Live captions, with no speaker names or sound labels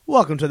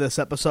Welcome to this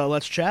episode of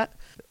Let's Chat.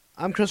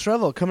 I'm Chris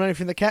Revel, coming at you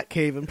from the Cat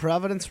Cave in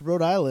Providence,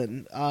 Rhode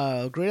Island.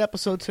 Great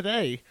episode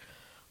today.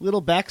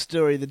 Little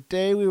backstory. The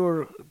day we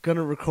were going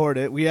to record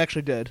it, we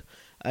actually did.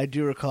 I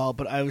do recall,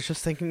 but I was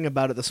just thinking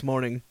about it this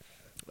morning.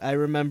 I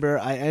remember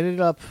I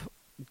ended up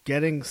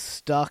getting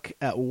stuck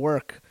at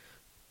work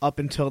up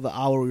until the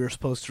hour we were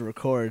supposed to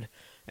record.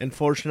 And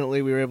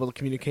fortunately, we were able to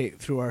communicate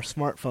through our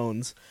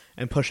smartphones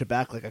and push it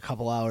back like a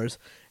couple hours.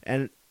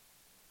 And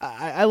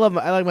I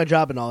like my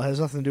job and all. It has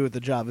nothing to do with the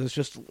job. It was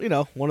just, one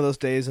of those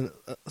days, and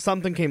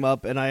something came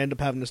up, and I ended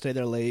up having to stay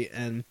there late,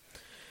 and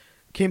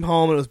came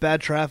home, and it was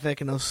bad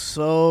traffic, and I was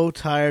so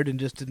tired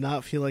and just did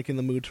not feel like in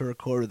the mood to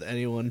record with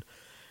anyone.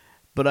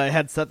 But I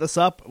had set this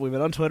up. We've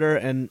been on Twitter,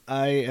 and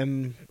I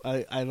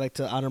like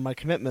to honor my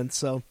commitments,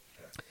 so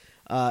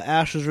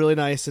Ash was really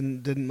nice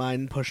and didn't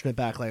mind pushing it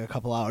back like a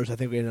couple hours. I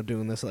think we ended up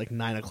doing this at like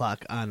 9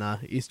 o'clock on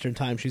Eastern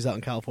time. She's out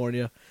in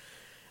California.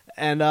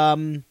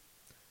 And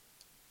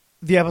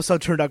the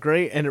episode turned out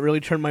great, and it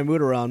really turned my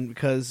mood around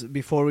because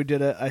before we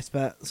did it, I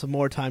spent some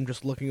more time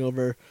just looking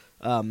over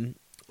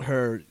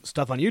her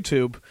stuff on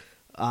YouTube,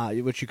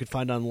 which you could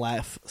find on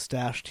Laugh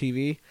Stash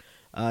TV,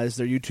 is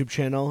their YouTube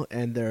channel,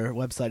 and their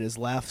website is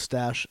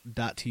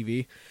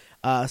laughstash.tv.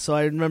 So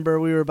I remember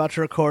we were about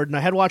to record, and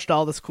I had watched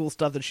all this cool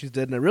stuff that she's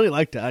did, and I really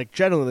liked it. I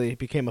genuinely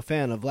became a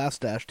fan of Laugh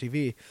Stash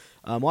TV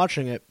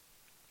watching it,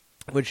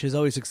 which is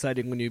always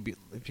exciting when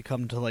if you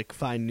come to like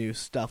find new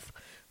stuff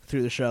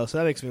through the show, so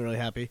that makes me really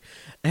happy.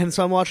 And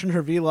so I'm watching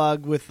her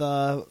vlog with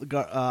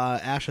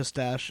Ash's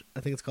Stash. I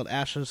think it's called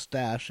Ash's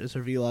Stash is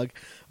her vlog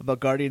about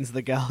Guardians of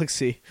the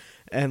Galaxy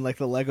and like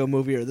the Lego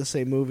movie or the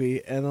same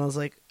movie. And I was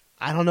like,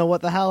 I don't know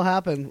what the hell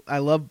happened. I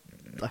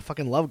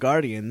fucking love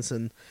Guardians,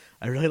 and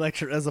I really liked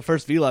her as the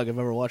first vlog I've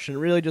ever watched, and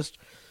it really just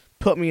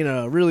put me in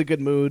a really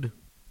good mood.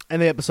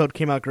 And the episode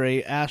came out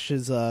great. Ash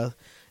is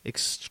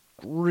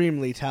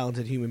extremely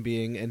talented human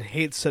being and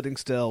hates sitting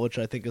still, which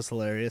I think is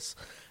hilarious.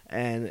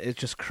 And it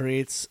just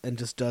creates and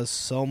just does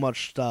so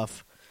much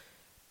stuff.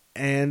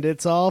 And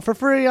it's all for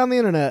free on the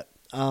internet.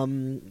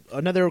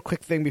 Another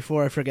quick thing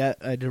before I forget,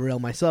 I derail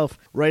myself.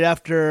 Right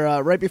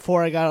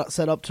before I got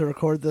set up to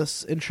record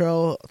this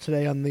intro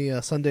today on the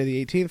Sunday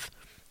the 18th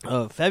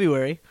of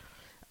February,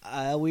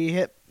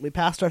 we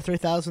passed our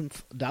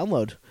 3,000th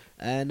download.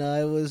 And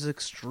I was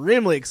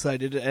extremely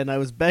excited, and I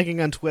was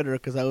begging on Twitter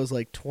because I was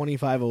like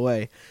 25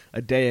 away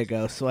a day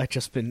ago. So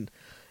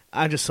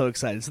I'm just so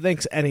excited. So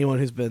thanks anyone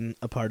who's been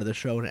a part of the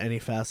show in any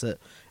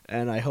facet.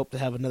 And I hope to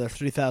have another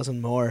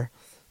 3,000 more.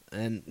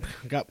 And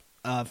got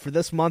for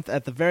this month,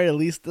 at the very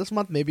least, this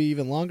month, maybe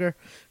even longer,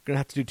 going to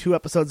have to do 2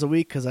 episodes a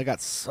week because I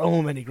got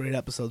so many great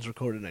episodes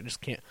recorded. And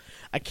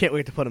I can't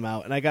wait to put them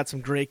out. And I got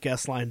some great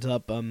guests lined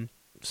up. I'm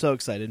so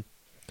excited.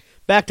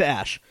 Back to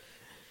Ash.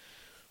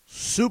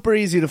 Super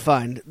easy to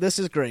find. This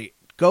is great.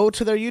 Go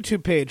to their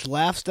YouTube page,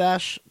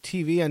 Laughstash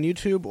TV on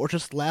YouTube, or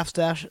just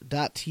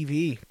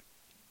laughstash.tv.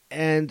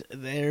 And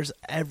there's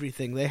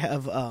everything. They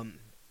have an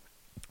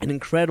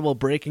incredible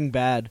Breaking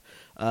Bad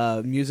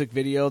music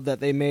video that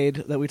they made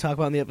that we talk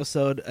about in the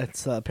episode.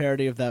 It's a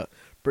parody of that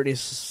Britney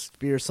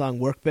Spears song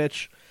Work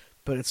Bitch,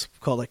 but it's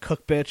called like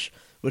Cook Bitch,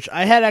 which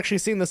I had actually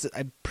seen this.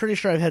 I'm pretty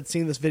sure I had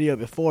seen this video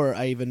before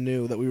I even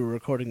knew that we were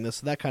recording this,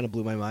 so that kind of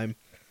blew my mind.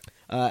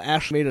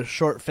 Ash made a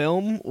short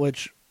film,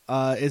 which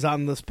is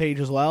on this page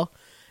as well.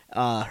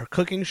 Her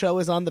cooking show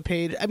is on the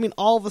page. I mean,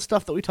 all the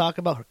stuff that we talk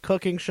about, her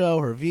cooking show,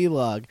 her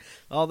vlog,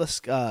 all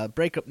this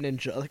Breakup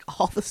Ninja, like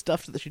all the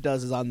stuff that she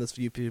does is on this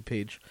YouTube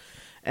page.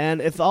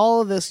 And if all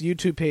of this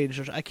YouTube page,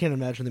 which I can't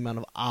imagine the amount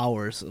of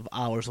hours of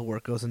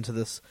work goes into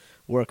this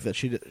work that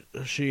she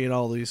and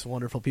all these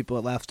wonderful people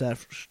at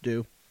Laughstash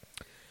do.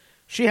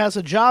 She has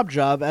a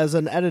job as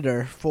an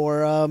editor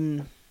for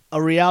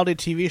a reality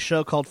TV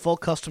show called Full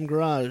Custom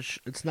Garage.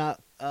 It's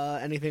not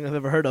anything I've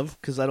ever heard of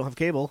because I don't have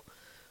cable,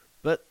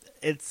 but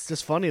it's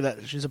just funny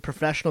that she's a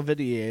professional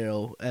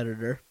video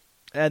editor.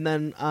 And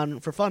then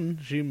for fun,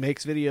 she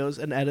makes videos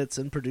and edits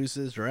and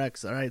produces,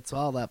 directs, writes,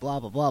 all that,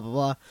 blah, blah, blah, blah,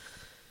 blah.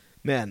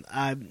 Man,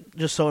 I'm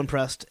just so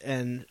impressed,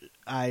 and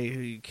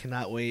I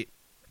cannot wait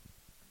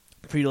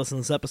for you to listen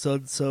to this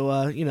episode.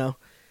 So,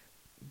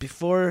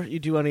 before you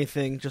do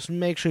anything, just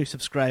make sure you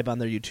subscribe on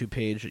their YouTube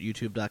page at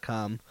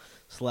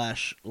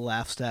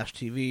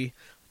youtube.com/laughstashtv.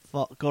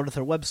 Go to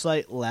their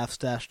website,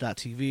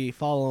 laughstash.tv.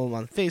 Follow them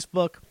on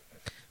Facebook,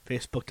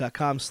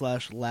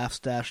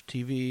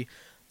 facebook.com/laughstashtv.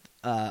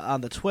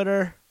 On the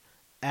Twitter,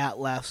 at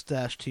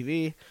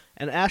laughstashtv.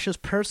 And Ash's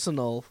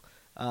personal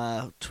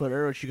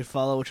Twitter, which you can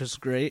follow, which is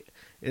great,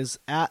 is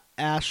at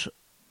Ash's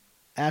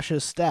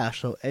Stash,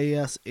 so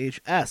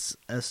ASHSSTASH.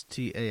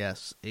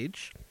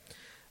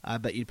 I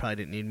bet you probably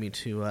didn't need me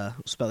to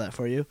spell that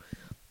for you.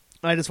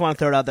 I just want to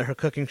throw it out there. Her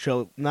cooking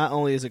show, not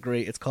only is it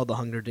great, it's called The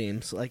Hunger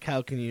Dames. Like,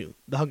 The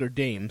Hunger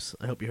Dames,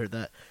 I hope you heard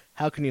that.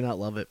 How can you not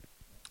love it?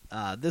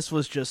 This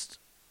was just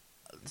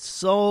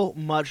so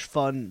much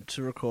fun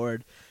to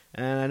record,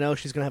 and I know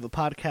she's going to have a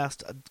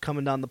podcast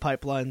coming down the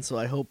pipeline, so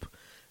I hope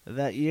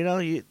that,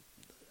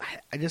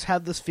 I just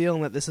have this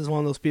feeling that this is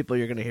one of those people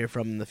you're going to hear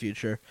from in the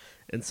future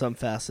in some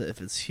facet. If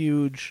it's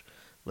huge,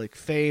 like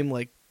fame.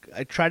 Like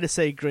I tried to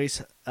say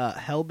Grace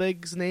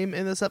Helbig's name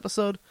in this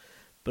episode,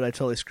 but I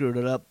totally screwed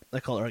it up. I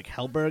call her like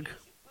Helberg,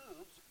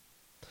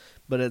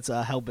 but it's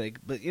Helbig.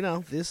 But you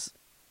know, this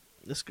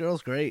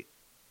girl's great.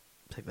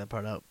 Take that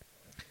part out.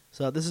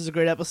 So this is a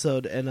great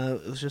episode, and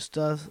it was just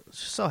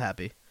so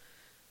happy.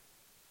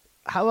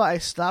 How about I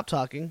stop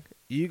talking?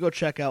 You go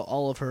check out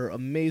all of her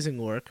amazing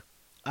work.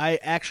 I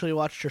actually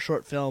watched her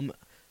short film,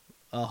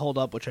 Hold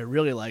Up, which I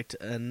really liked,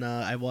 and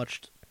I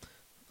watched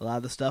a lot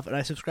of the stuff, and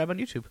I subscribe on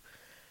YouTube.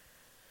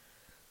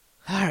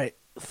 All right,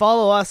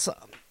 follow us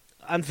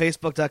on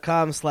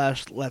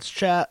Facebook.com/Let's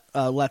Chat.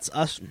 Follow us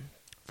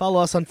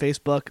on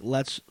Facebook.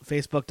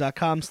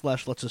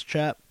 Facebook.com/Let's Just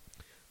Chat.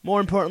 More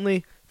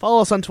importantly,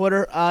 follow us on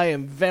Twitter. I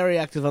am very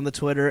active on the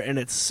Twitter, and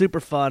it's super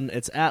fun.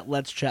 It's at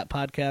Let's Chat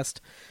Podcast.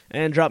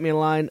 And drop me a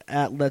line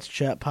at Let's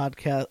Chat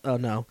Podcast. Oh,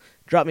 no.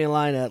 Drop me a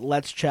line at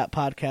Let's Chat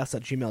Podcast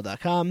at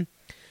gmail.com.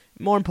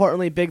 More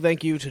importantly, big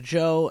thank you to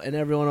Joe and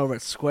everyone over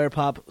at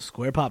SquarePop,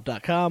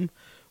 squarepop.com,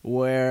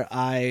 where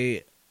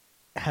I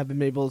have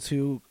been able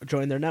to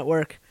join their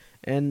network.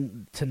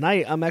 And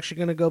tonight, I'm actually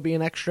going to go be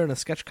an extra in a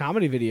sketch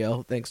comedy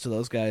video, thanks to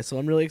those guys. So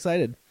I'm really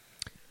excited.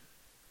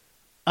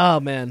 Oh,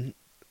 man.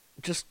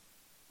 Just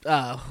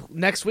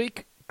next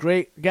week,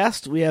 great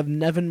guest. We have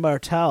Nevin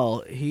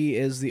Martell. He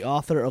is the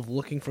author of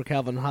Looking for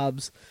Calvin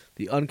Hobbes,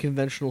 The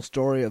Unconventional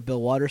Story of Bill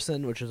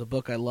Watterson, which is a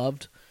book I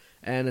loved.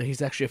 And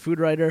he's actually a food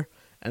writer.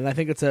 And I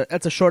think it's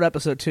a short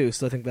episode, too,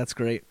 so I think that's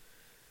great.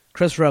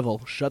 Chris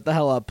Revel, shut the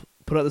hell up.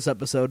 Put out this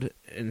episode,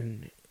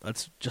 and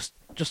let's just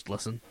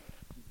listen.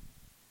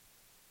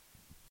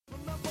 The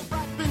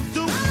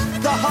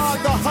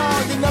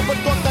hard, you never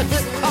thought that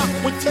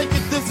hip-hop would take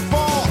it this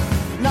far.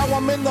 Now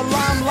I'm in the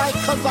limelight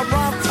cause I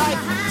rhyme tight.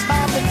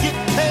 Time to get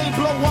paid,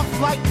 blow up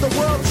like the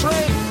world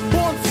trade.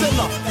 Born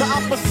sinner, the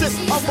opposite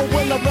of a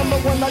winner. Remember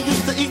when I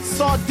used to eat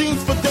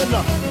sardines for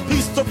dinner?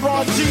 Peace to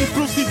Ron G,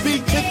 Brucey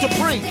B, Kid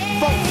Capri.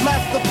 Funk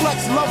Master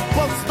Flex, Love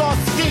Bug Star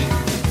Ski.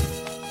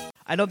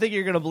 I don't think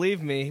you're going to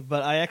believe me,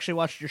 but I actually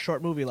watched your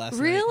short movie last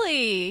night.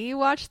 Really? You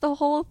watched the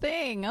whole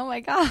thing? Oh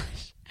my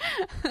gosh.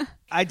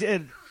 I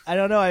did. I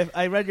don't know.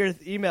 I read your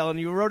email, and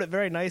you wrote it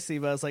very nicely,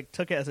 but I was like,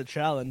 took it as a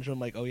challenge. I'm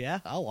like, oh,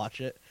 yeah? I'll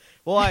watch it.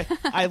 Well,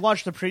 I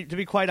watched to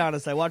be quite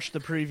honest, I watched the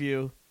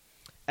preview,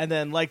 and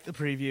then liked the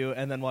preview,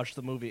 and then watched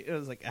the movie. It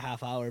was like a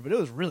half hour, but it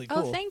was really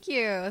cool. Oh, thank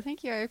you.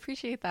 Thank you. I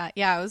appreciate that.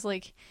 Yeah, I was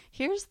like,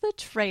 here's the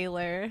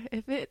trailer.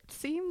 If it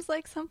seems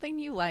like something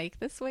you like,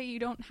 this way you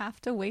don't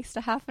have to waste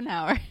a half an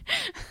hour.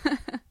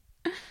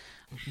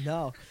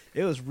 No,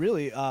 it was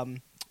really,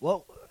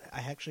 well, I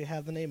actually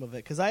have the name of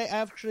it, because I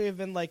actually have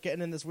been like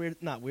getting in this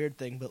not weird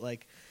thing, but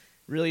like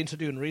really into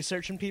doing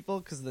research in people,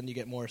 because then you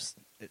get more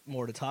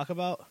to talk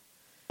about.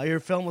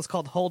 Your film was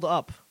called Hold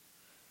Up,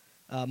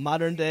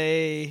 modern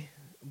day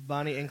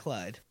Bonnie and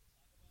Clyde.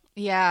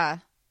 Yeah.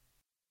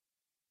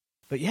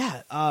 But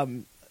yeah,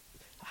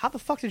 how the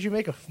fuck did you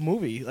make a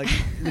movie? Like,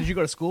 did you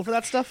go to school for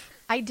that stuff?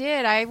 I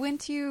did. I went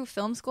to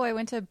film school. I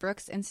went to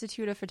Brooks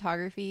Institute of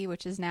Photography,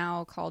 which is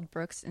now called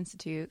Brooks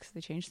Institute because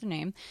they changed the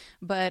name.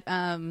 But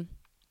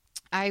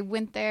I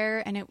went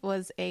there, and it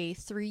was a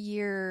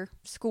 3-year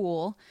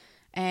school,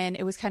 and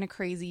it was kind of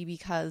crazy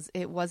because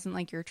it wasn't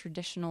like your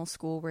traditional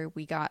school where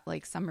we got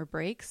like summer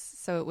breaks.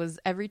 So it was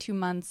every 2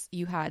 months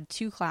you had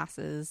 2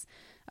 classes,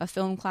 a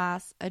film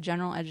class, a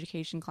general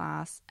education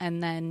class,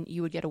 and then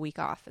you would get a week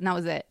off, and that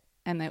was it.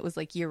 And it was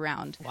like year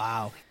round.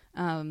 Wow.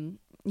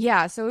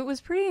 Yeah, so it was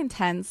pretty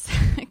intense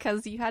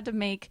because you had to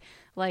make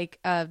like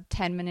a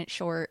 10-minute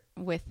short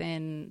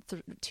within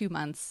 2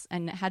 months,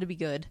 and it had to be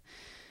good.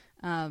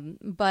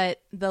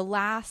 But the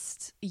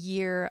last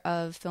year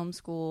of film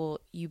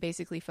school, you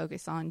basically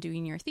focus on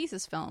doing your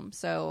thesis film.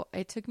 So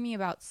it took me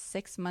about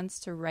 6 months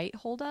to write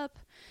Hold Up.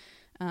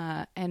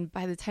 And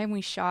by the time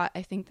we shot,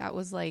 I think that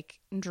was like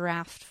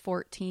draft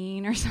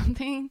 14 or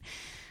something.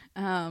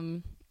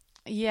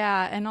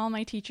 Yeah, and all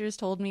my teachers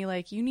told me,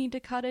 like, you need to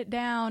cut it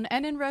down.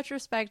 And in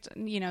retrospect,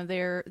 you know,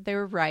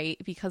 they're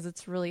right, because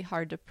it's really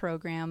hard to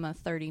program a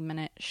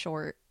 30-minute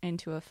short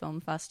into a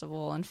film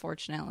festival,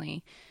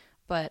 unfortunately.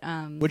 But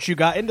which you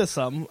got into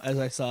some, as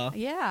I saw.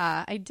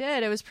 Yeah, I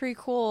did. It was pretty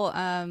cool.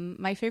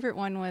 My favorite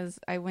one was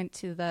I went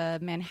to the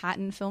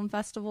Manhattan Film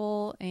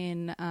Festival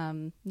in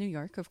New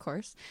York, of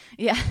course.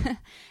 Yeah,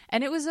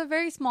 and it was a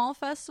very small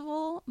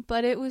festival,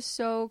 but it was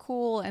so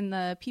cool, and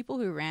the people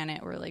who ran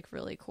it were like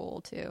really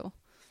cool too.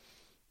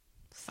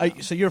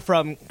 So you're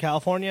from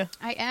California?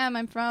 I am.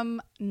 I'm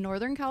from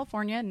Northern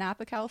California,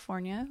 Napa,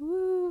 California.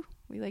 Woo!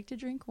 We like to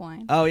drink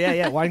wine. Oh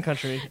yeah, wine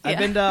country. Yeah. I've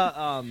been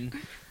to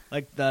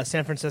like the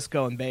San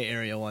Francisco and Bay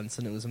Area once,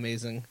 and it was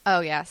amazing.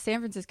 Oh yeah, San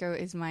Francisco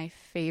is my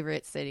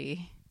favorite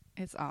city.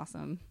 It's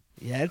awesome.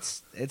 Yeah,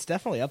 it's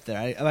definitely up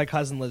there. My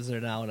cousin lives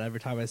there now, and every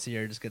time I see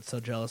her, I just get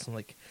so jealous. I'm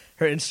like,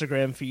 her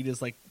Instagram feed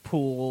is like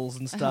pools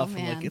and stuff. Oh,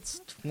 and man. like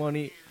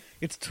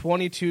it's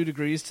 22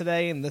 degrees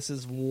today, and this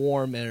is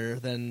warmer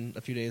than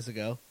a few days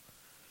ago.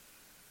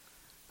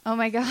 Oh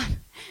my god,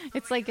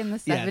 it's like in the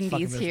 70s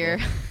fucking here.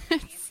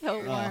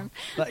 so warm.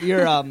 But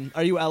you're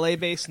are you LA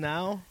based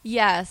now?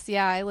 Yes,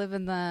 yeah, I live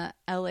in the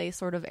LA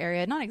sort of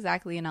area. Not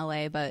exactly in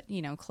LA, but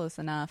close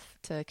enough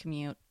to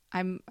commute.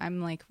 I'm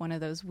like one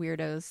of those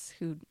weirdos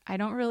who I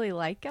don't really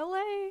like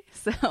LA,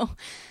 so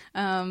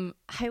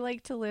I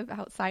like to live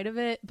outside of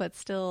it, but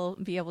still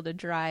be able to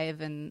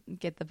drive and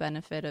get the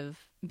benefit of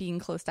being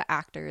close to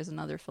actors and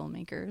other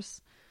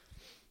filmmakers.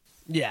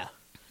 Yeah.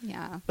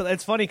 Yeah. But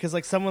it's funny because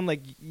like someone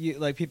like you,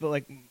 like people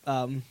like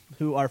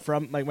who are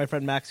from like my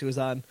friend Max who was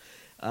on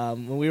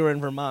when we were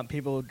in Vermont,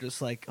 people were just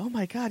like, oh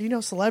my god,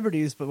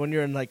 celebrities, but when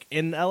you're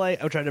in LA,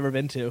 which I've never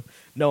been to,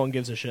 no one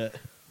gives a shit.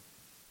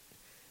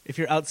 If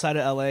you're outside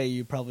of LA,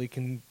 you probably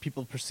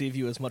people perceive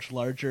you as much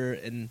larger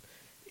and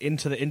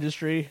into the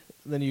industry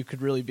than you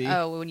could really be.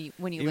 Oh, when you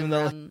live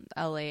around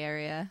the LA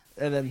area.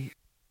 And then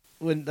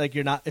when like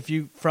you're not, if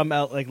you from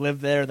out like live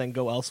there then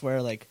go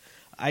elsewhere, like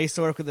I used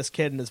to work with this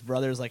kid and his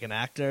brother's like an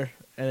actor,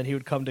 and then he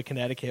would come to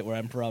Connecticut where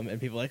I'm from, and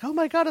people were like, oh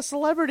my god, a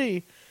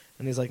celebrity,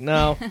 and he's like,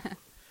 no,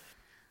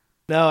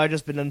 no, I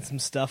just been in some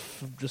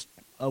stuff, just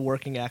a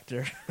working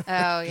actor.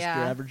 Oh just yeah,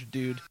 your average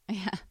dude.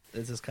 Yeah,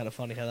 it's just kind of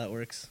funny how that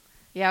works.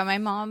 Yeah, my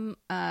mom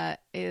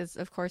is,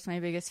 of course, my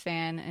biggest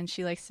fan, and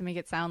she likes to make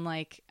it sound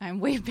like I'm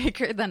way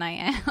bigger than I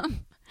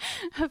am,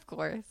 of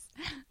course.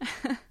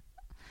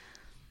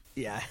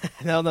 Yeah,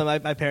 no,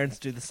 my parents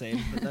do the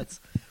same, but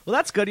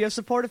that's good. You have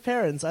supportive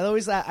parents.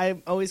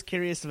 I'm always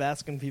curious of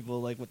asking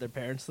people like what their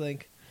parents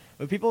think.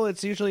 With people,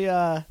 it's usually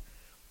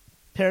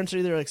parents are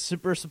either like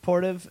super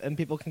supportive and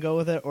people can go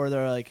with it, or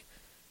they're like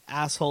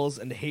assholes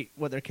and hate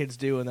what their kids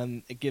do, and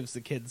then it gives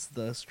the kids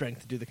the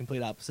strength to do the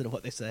complete opposite of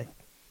what they say.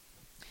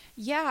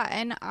 Yeah,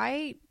 and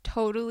I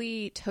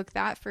totally took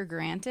that for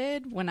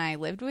granted when I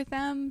lived with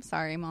them.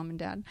 Sorry, Mom and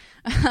Dad.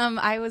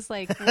 I was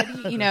like, what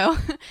do you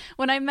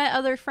when I met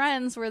other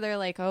friends where they're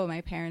like, oh,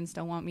 my parents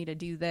don't want me to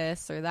do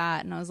this or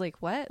that. And I was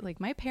like, what? Like,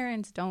 my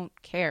parents don't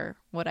care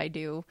what I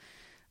do.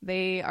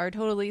 They are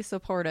totally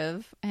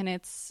supportive, and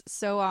it's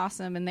so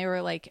awesome. And they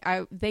were like,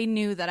 they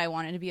knew that I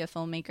wanted to be a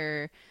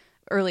filmmaker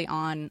early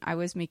on. I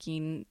was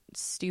making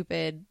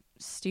stupid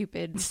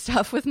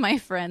stuff with my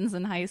friends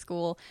in high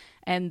school,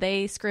 and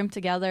they scrimped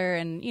together,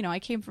 and I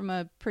came from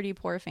a pretty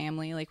poor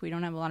family, like we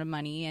don't have a lot of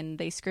money, and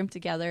they scrimped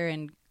together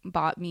and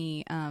bought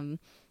me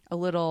a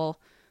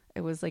little,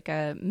 it was like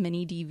a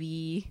mini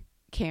DV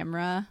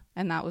camera,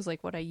 and that was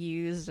like what I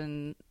used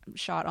and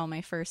shot all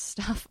my first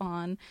stuff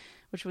on,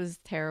 which was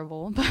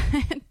terrible, but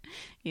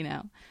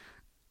No,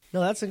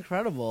 that's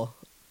incredible.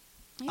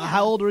 Yeah.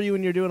 How old were you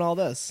when you're doing all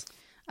this?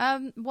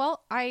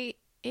 Well,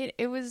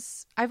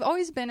 I've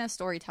always been a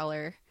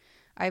storyteller.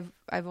 I've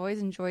always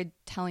enjoyed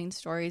telling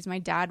stories. My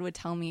dad would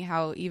tell me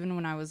how even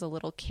when I was a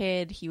little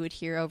kid, he would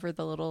hear over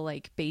the little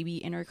like baby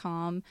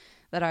intercom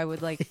that I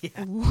would like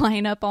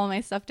line up all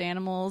my stuffed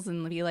animals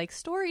and be like,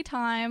 story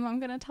time. I'm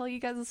going to tell you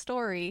guys a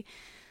story.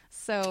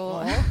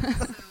 So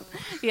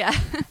yeah.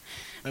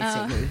 That's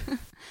so funny.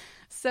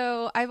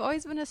 So I've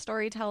always been a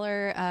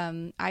storyteller.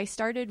 I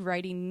started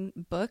writing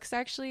books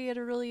actually at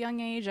a really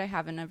young age. I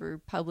haven't ever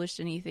published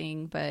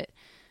anything, but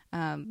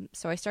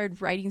so I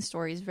started writing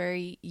stories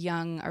very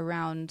young,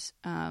 around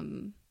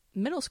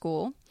middle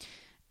school.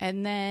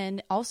 And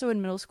then also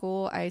in middle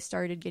school, I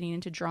started getting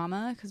into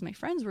drama because my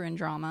friends were in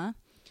drama.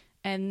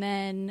 And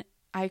then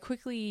I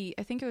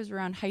think it was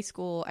around high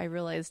school, I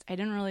realized I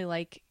didn't really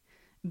like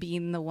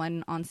being the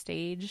one on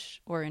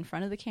stage or in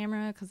front of the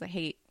camera because I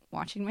hate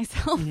watching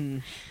myself. Mm-hmm.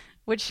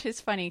 Which is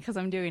funny because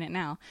I'm doing it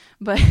now.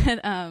 But yeah,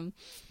 I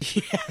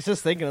was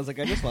just thinking, I was like,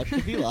 I just watched a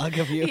vlog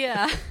of you.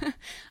 Yeah,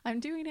 I'm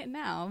doing it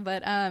now.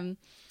 But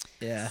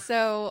yeah.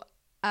 So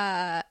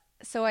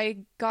I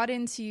got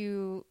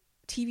into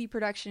TV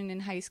production in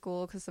high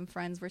school because some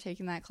friends were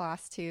taking that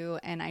class too,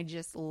 and I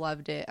just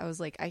loved it. I was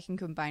like, I can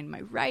combine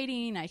my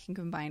writing, I can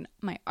combine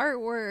my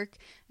artwork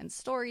and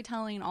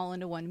storytelling all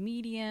into one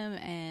medium,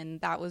 and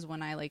that was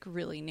when I like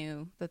really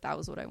knew that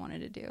was what I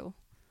wanted to do.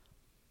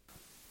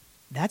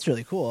 That's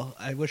really cool.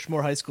 I wish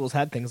more high schools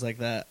had things like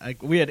that.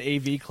 We had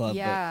AV club.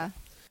 Yeah.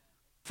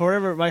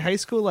 Forever, my high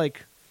school,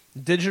 like,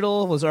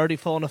 digital was already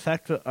full in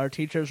effect. Our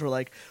teachers were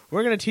like,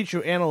 we're going to teach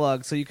you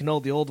analog so you can know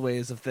the old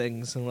ways of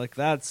things. And, like,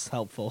 that's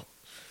helpful.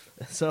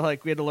 So,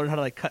 like, we had to learn how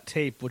to, like, cut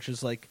tape, which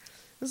is, like,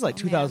 this is, like,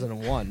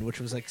 2001, man. Which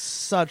was, like,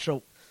 such a...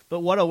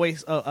 But what a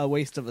waste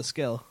of a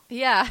skill.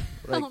 Yeah.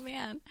 Like, oh,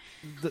 man.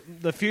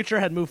 The future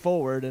had moved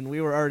forward, and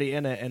we were already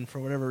in it, and for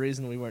whatever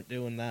reason, we weren't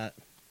doing that.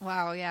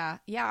 Wow, yeah.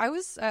 Yeah, I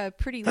was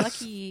pretty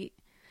lucky.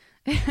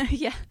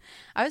 Yeah,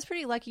 I was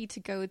pretty lucky to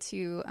go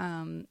to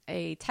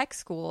a tech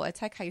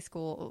high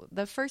school.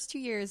 The first 2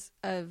 years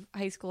of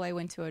high school, I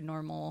went to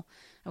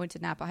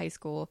Napa High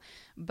School.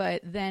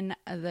 But then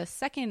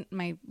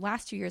my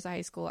last 2 years of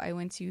high school, I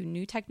went to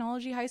New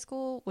Technology High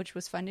School, which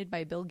was funded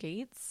by Bill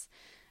Gates.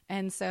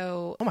 And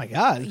so, oh my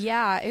God.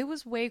 Yeah, it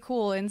was way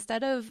cool.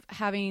 Instead of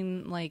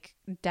having like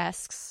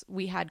desks,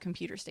 we had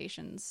computer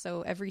stations.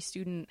 So every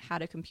student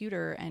had a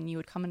computer, and you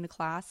would come into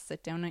class,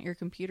 sit down at your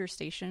computer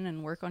station,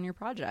 and work on your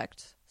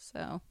project.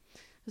 So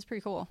it was pretty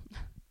cool.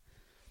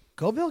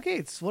 Go Bill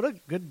Gates. What a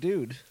good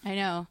dude. I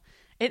know.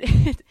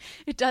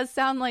 it does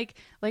sound like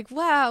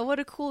wow, what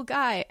a cool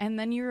guy, and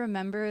then you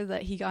remember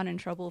that he got in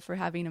trouble for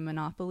having a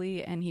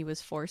monopoly and he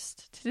was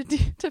forced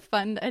to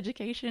fund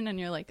education, and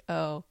you're like,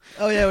 oh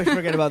yeah, we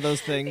forget about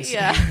those things.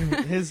 Yeah.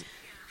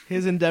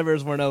 his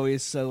endeavors weren't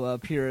always so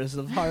purest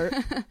of heart.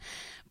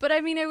 But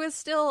I mean, it was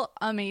still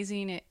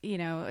amazing.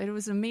 It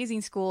was an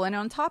amazing school. And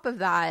on top of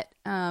that,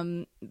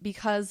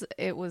 because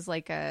it was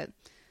like a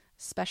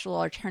special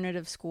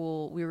alternative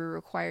school, we were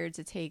required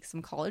to take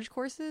some college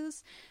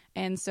courses.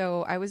 And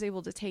so I was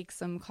able to take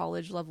some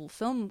college level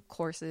film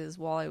courses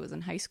while I was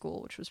in high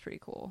school, which was pretty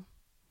cool.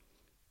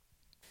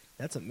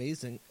 That's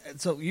amazing.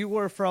 So you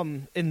were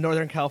in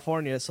Northern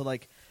California, so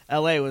like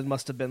LA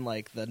must have been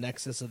like the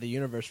nexus of the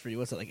universe for you.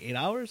 Was it like 8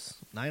 hours?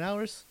 9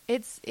 hours?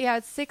 It's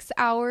 6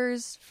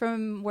 hours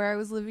from where I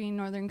was living in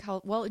Northern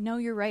California. Well, no,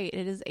 you're right.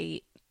 It is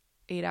 8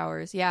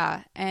 hours.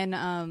 Yeah.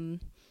 And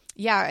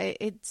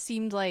it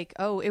seemed like,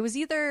 it was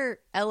either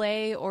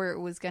LA or it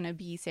was going to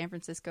be San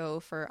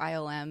Francisco for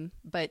ILM.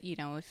 But,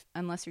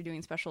 unless you're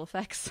doing special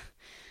effects,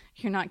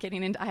 you're not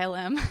getting into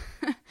ILM.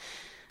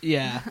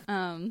 Yeah.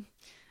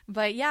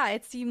 But yeah,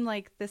 it seemed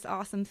like this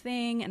awesome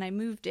thing, and I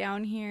moved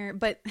down here.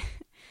 But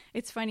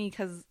it's funny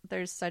because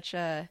there's such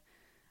a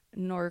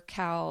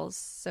NorCal,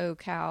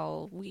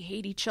 SoCal, we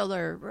hate each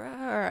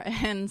other,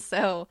 and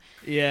so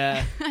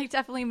yeah, I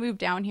definitely moved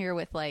down here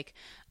with like,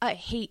 I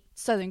hate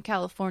Southern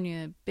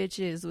California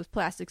bitches with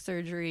plastic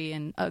surgery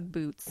and UGG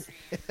boots.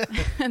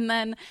 And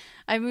then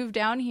I moved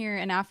down here,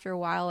 and after a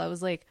while, I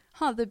was like,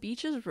 the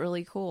beach is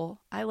really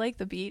cool. I like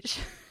the beach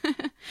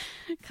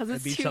because the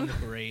beach sounds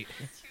great.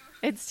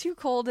 It's too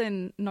cold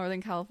in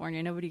Northern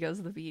California. Nobody goes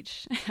to the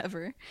beach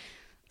ever.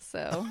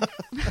 So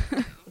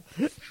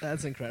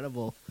that's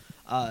incredible.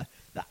 I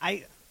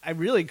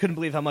really couldn't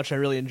believe how much I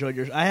really enjoyed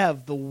yours. I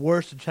have the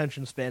worst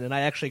attention span, and I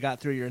actually got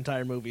through your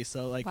entire movie.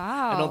 So like,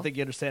 wow. I don't think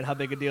you understand how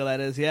big a deal that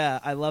is. Yeah,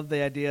 I love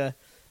the idea.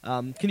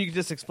 Can you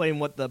just explain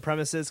what the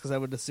premise is? Because I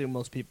would assume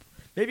most people,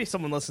 maybe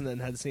someone listening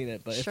had seen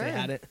it, but Sure. if they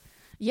hadn't.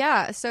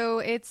 Yeah, so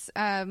it's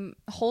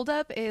Hold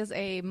Up is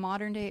a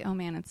modern day. Oh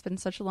man, it's been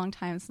such a long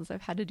time since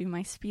I've had to do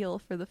my spiel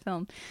for the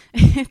film.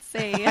 It's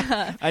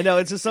a. I know,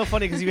 it's just so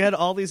funny because you had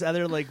all these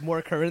other like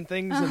more current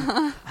things,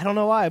 and I don't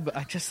know why, but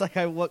I just like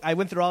I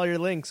went through all your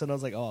links, and I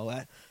was like,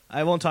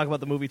 I won't talk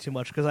about the movie too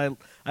much because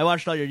I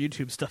watched all your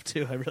YouTube stuff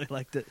too. I really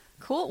liked it.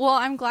 Cool. Well,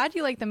 I'm glad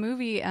you like the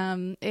movie.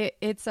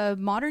 It's a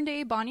modern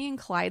day Bonnie and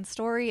Clyde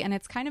story, and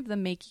it's kind of the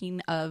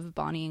making of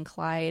Bonnie and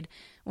Clyde.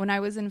 When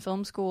I was in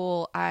film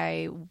school,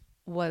 I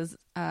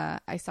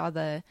saw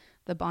the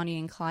Bonnie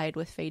and Clyde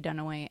with Faye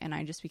Dunaway, and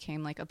I just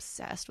became like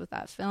obsessed with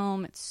that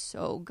film. It's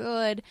so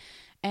good.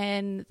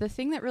 And the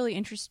thing that really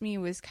interested me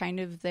was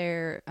kind of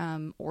their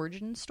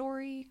origin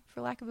story,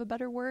 for lack of a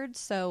better word.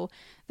 So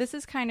this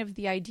is kind of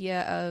the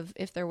idea of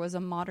if there was a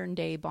modern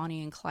day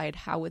Bonnie and Clyde,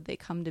 how would they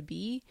come to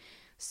be?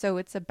 So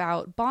it's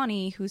about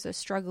Bonnie, who's a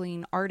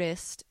struggling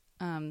artist,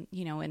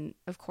 and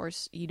of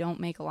course you don't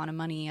make a lot of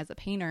money as a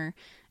painter.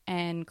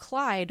 And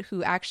Clyde,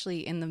 who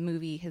actually in the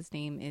movie, his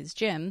name is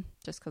Jim,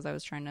 just because I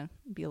was trying to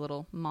be a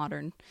little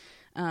modern.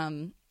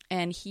 And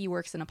he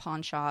works in a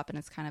pawn shop, and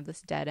it's kind of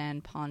this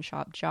dead-end pawn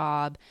shop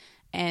job.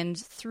 And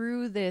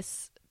through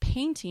this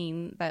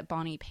painting that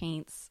Bonnie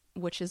paints,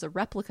 which is a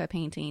replica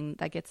painting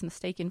that gets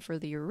mistaken for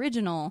the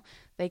original,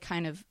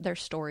 their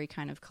story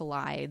kind of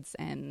collides,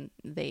 and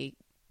they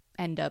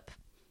end up,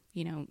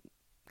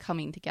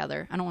 coming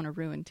together. I don't want to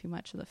ruin too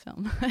much of the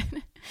film.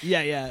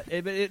 Yeah.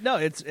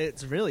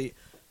 It's really...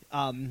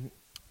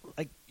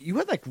 like you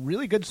had like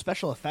really good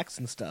special effects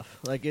and stuff.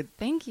 Like it.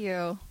 Thank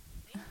you.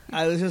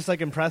 I was just like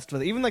impressed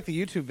with it. Even like the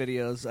YouTube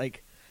videos.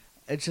 Like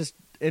it's just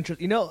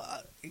interesting.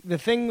 The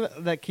thing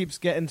that keeps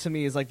getting to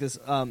me is like this.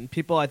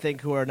 People I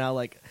think who are now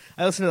like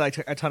I listen to like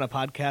a ton of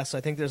podcasts. So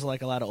I think there's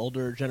like a lot of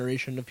older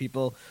generation of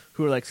people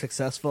who are like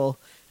successful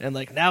and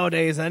like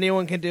nowadays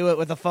anyone can do it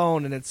with a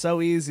phone and it's so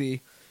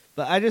easy.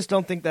 But I just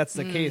don't think that's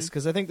the case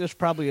because I think there's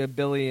probably 1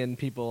 billion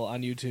people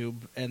on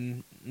YouTube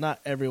and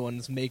not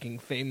everyone's making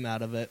fame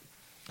out of it.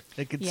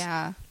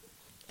 Yeah.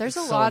 There's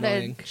a so lot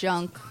annoying. of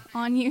junk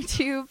on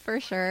YouTube for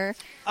sure.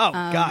 Oh,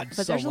 God,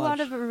 but so there's a lot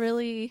much. of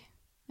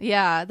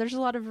there's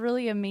a lot of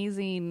really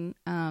amazing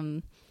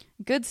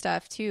good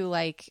stuff too,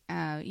 like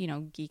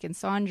Geek and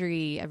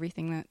Sandry,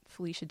 everything that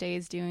Felicia Day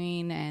is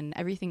doing and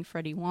everything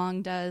Freddie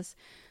Wong does.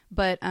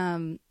 But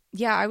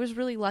I was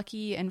really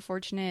lucky and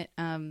fortunate.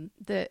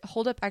 The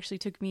Hold Up actually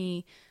took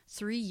me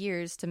 3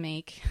 years to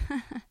make.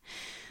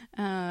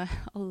 A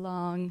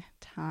long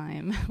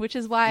time, which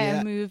is why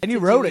I moved. And you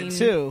wrote it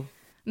too.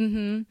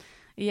 Mm-hmm.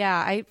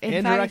 Yeah,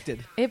 and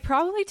directed. It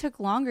probably took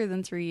longer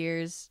than 3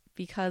 years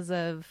because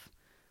of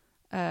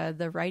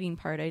the writing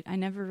part. I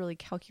never really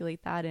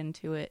calculate that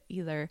into it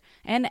either,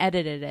 and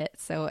edited it.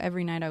 So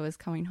every night I was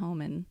coming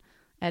home and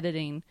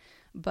editing.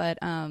 But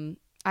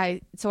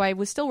I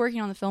was still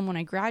working on the film when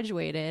I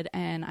graduated,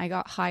 and I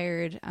got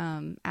hired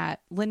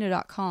at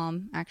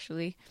lynda.com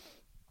actually,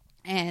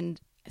 and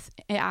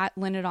at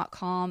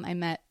lynda.com I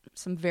met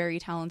some very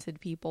talented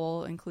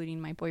people,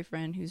 including my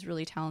boyfriend, who's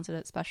really talented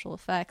at special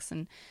effects,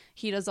 and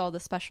he does all the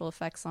special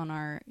effects on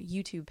our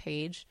YouTube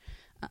page.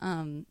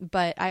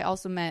 But I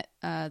also met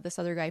this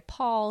other guy,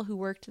 Paul, who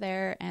worked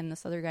there, and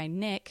this other guy,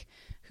 Nick,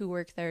 who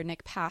worked there,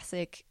 Nick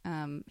Pasick.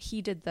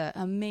 He did the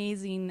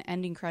amazing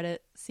ending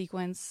credit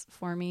sequence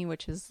for me,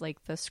 which is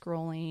like the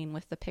scrolling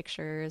with the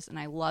pictures, and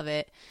I love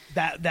it.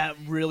 That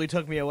really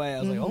took me away. I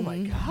was like, oh my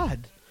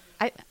God.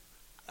 I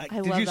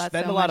Did love you that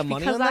spend so a lot much of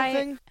money because on that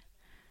thing?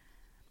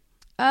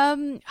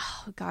 Oh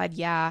God,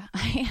 yeah.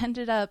 I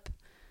ended up,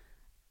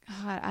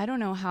 God, I don't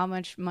know how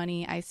much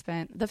money I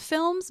spent. The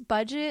film's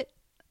budget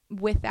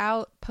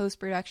without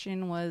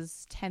post-production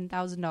was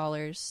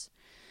 $10,000.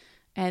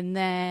 And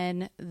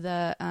then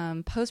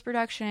the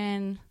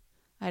post-production,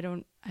 I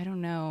don't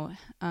know.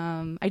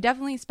 I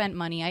definitely spent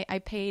money. I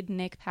paid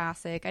Nick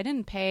Pasick. I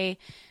didn't pay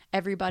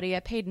everybody. I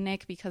paid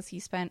Nick because he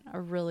spent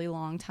a really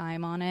long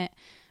time on it.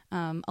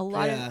 A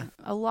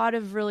lot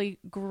of really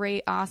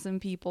great, awesome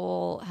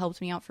people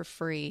helped me out for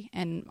free.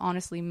 And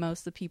honestly,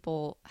 most of the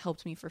people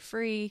helped me for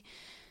free.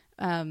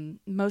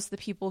 Most of the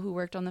people who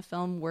worked on the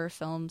film were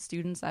film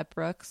students at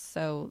Brooks.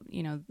 So,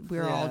 we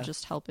were all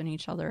just helping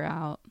each other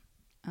out.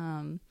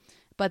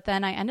 But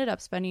then I ended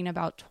up spending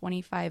about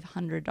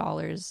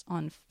 $2,500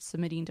 on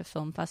submitting to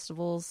film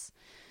festivals.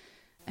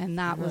 And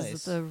that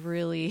was the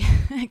really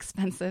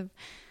expensive.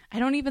 I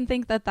don't even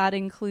think that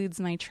includes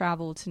my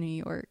travel to New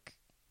York.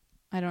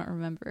 I don't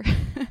remember.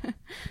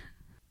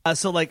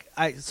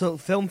 So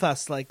film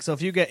fest, so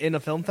if you get in a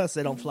film fest,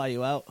 they don't fly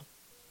you out.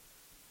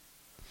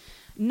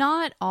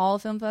 Not all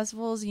film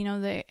festivals,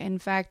 in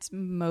fact,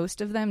 most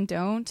of them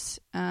don't.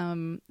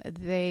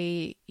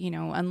 They,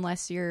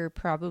 unless you're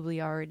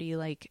probably already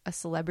like a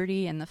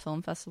celebrity and the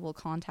film festival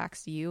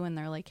contacts you and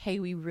they're like, hey,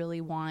 we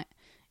really want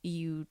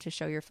you to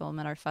show your film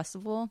at our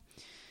festival.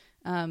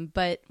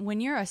 But when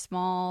you're a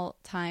small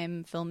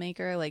time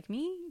filmmaker like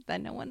me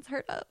that no one's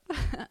heard of,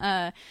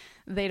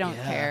 they don't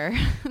care.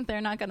 They're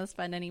not going to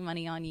spend any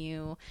money on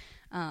you.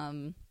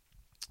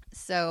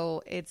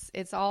 So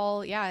it's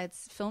all,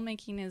 it's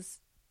filmmaking is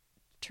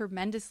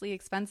tremendously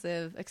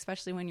expensive,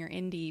 especially when you're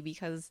indie,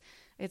 because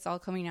it's all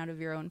coming out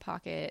of your own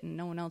pocket and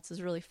no one else is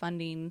really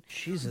funding.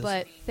 Jesus.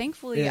 But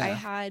thankfully I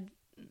had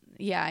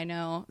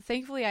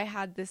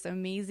this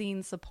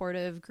amazing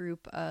supportive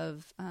group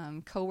of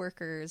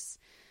coworkers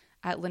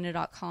at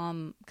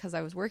lynda.com, because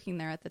I was working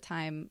there at the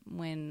time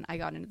when I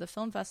got into the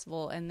film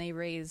festival, and they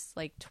raised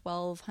like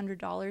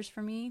 $1,200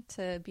 for me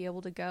to be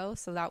able to go.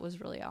 So that was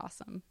really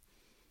awesome.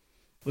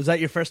 Was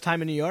that your first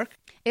time in New York?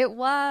 It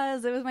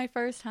was my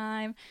first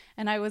time,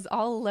 and I was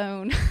all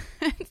alone.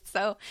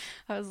 So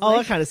I was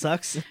that kind of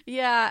sucks.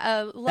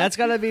 Yeah. That's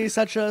got to be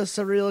such a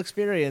surreal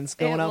experience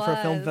going out for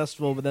a film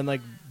festival, but then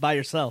like by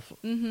yourself.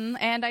 Mm-hmm.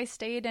 And I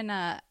stayed in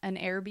an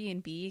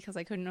Airbnb because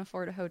I couldn't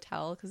afford a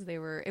hotel because it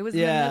was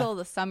in the middle of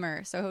the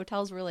summer. So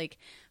hotels were like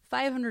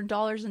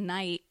 $500 a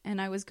night,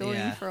 and I was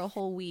going for a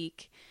whole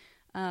week.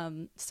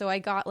 So I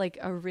got like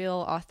a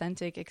real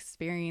authentic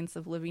experience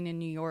of living in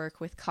New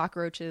York with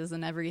cockroaches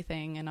and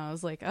everything. And I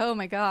was like, oh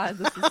my God,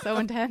 this is so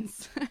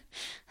intense.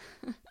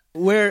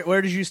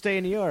 Where did you stay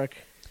in New York?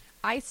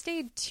 I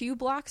stayed 2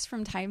 blocks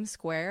from Times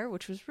Square,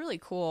 which was really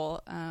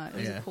cool. It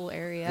was a cool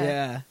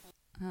area.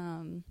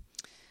 Yeah.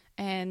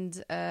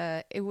 And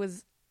it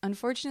was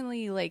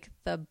unfortunately like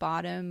the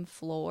bottom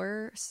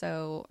floor.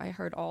 So I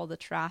heard all the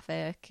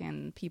traffic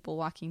and people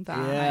walking by.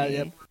 Yeah.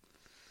 Yep.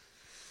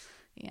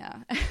 Yeah.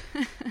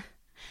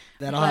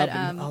 That'll but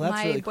happen. That's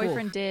my really cool.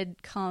 boyfriend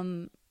did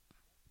come.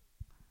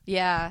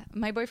 Yeah,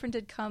 my boyfriend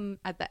did come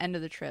at the end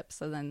of the trip,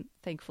 so then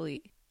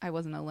thankfully I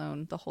wasn't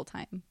alone the whole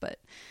time. But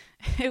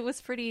it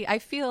was pretty. I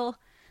feel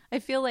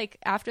like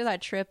after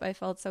that trip, I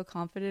felt so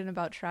confident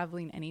about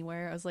traveling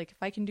anywhere. I was like,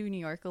 if I can do New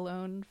York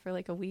alone for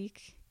like a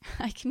week,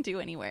 I can do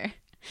anywhere.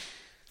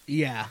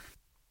 Yeah.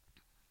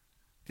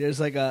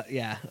 There's like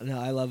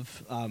I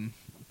love.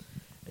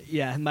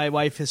 My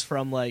wife is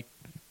from like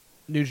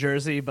New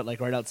Jersey, but like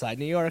right outside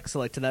New York, so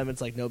like to them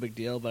it's like no big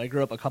deal, but I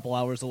grew up a couple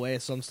hours away,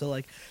 so I'm still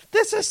like,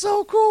 this is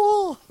so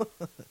cool.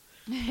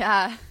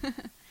 Yeah.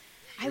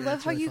 I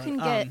love how really you fun. can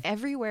get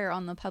everywhere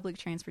on the public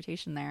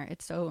transportation there.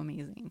 It's so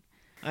amazing.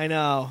 I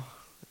know.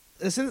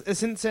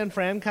 Isn't San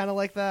Fran kind of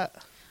like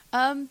that?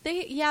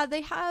 They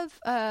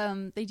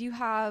do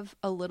have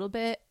a little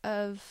bit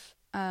of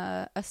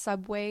a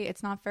subway.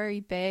 It's not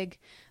very big.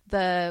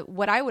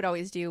 What I would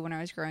always do when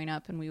I was growing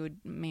up, and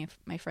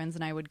my friends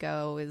and I would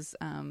go, is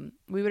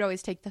we would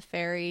always take the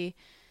ferry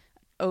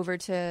over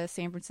to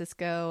San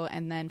Francisco,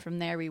 and then from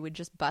there we would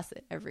just bus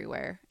it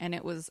everywhere, and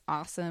it was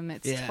awesome.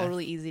 It's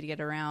totally easy to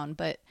get around.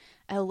 But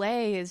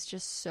LA is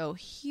just so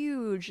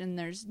huge, and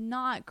there's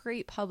not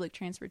great public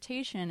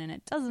transportation, and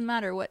it doesn't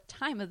matter what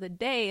time of the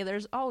day,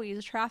 there's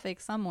always traffic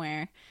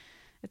somewhere.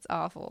 It's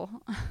awful.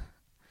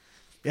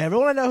 Yeah,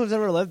 everyone I know who's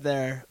ever lived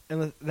there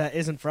and that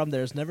isn't from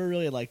there has never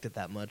really liked it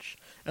that much,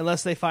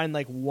 unless they find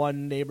like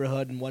one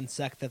neighborhood and one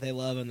sect that they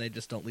love, and they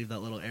just don't leave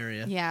that little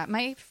area. Yeah,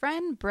 my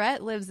friend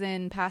Brett lives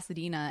in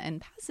Pasadena,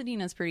 and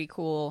Pasadena's pretty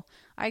cool.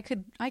 I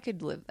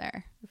could live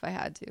there if I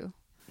had to.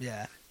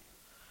 Yeah.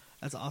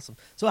 That's awesome.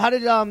 So how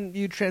did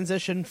you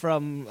transition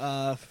from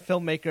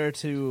filmmaker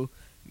to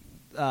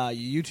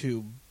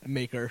YouTube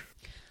maker?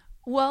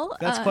 Well,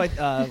 That's quite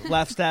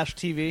Laugh-Stash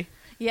TV.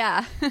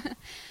 Yeah.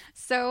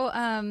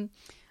 So,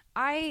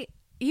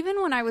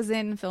 even when I was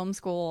in film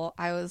school,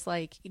 I was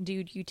like,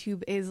 dude,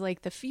 YouTube is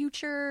like the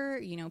future.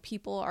 You know,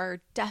 people are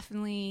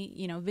definitely,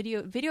 you know,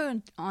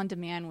 video on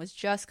demand was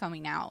just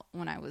coming out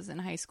when I was in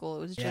high school. It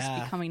was just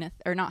becoming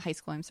or not high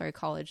school, I'm sorry,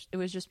 college. It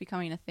was just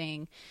becoming a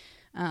thing.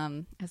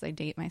 As I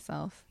date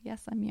myself.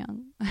 Yes, I'm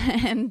young.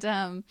 And,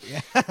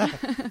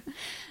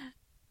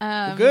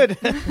 Well, good.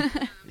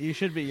 You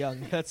should be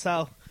young. That's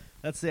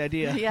the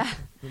idea. Yeah.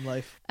 In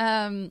life.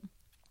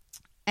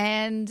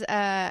 And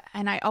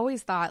I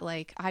always thought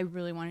like I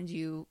really want to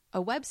do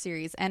a web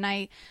series, and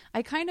I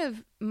kind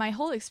of, my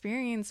whole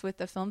experience with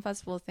the film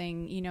festival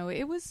thing, you know,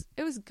 it was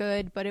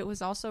good, but it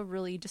was also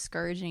really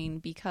discouraging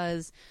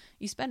because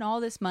you spend all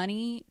this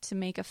money to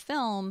make a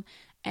film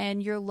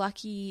and you're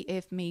lucky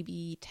if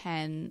maybe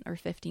 10 or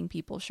 15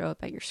 people show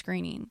up at your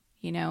screening,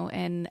 you know,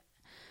 and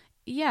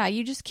yeah,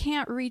 you just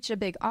can't reach a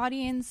big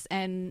audience,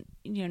 and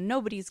you know,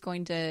 nobody's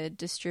going to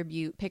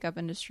pick up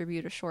and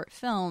distribute a short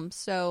film.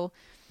 So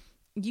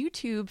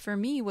YouTube for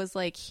me was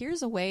like,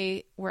 here's a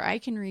way where I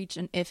can reach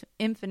an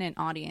infinite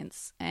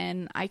audience,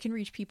 and I can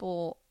reach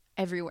people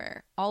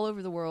everywhere, all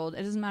over the world.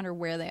 It doesn't matter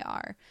where they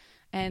are.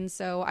 And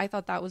so I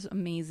thought that was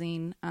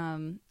amazing.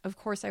 Of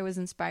course, I was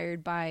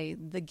inspired by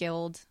The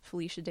Guild,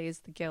 Felicia Day's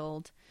The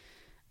Guild,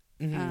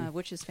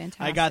 which is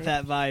fantastic. I got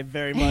that vibe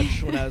very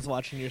much when I was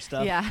watching your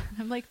stuff. Yeah,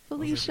 I'm like,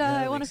 Felicia,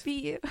 I want to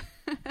beat you.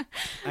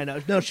 I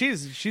know. No,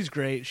 she's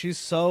great. She's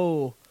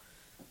so...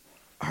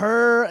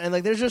 Her, and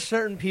like there's just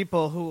certain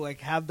people who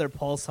like have their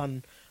pulse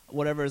on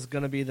whatever is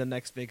going to be the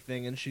next big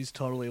thing, and she's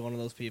totally one of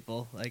those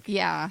people. Like,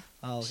 yeah.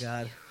 Oh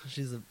god,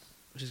 she's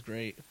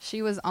great.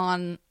 She was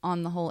on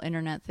the whole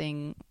internet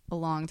thing a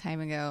long time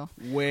ago.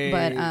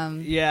 But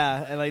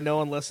yeah, and like no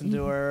one listened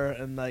to her,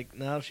 and like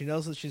now she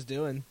knows what she's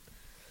doing.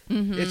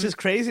 Mm-hmm. It's just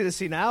crazy to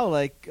see now.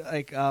 Like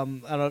I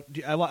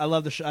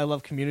love I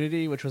love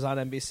Community, which was on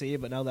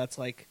NBC, but now that's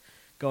like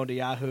going to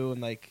Yahoo,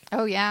 and like,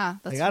 oh yeah,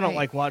 that's like, I don't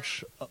like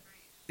watch.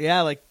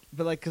 Yeah, like,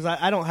 but like, because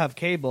I don't have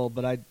cable,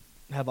 but I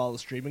have all the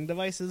streaming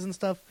devices and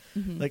stuff.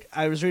 Mm-hmm. Like,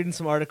 I was reading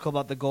some article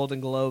about the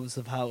Golden Globes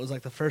of how it was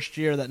like the first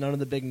year that none of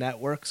the big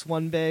networks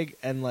won big,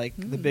 and like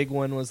the big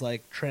one was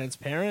like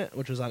Transparent,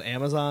 which was on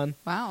Amazon.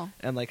 Wow.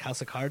 And like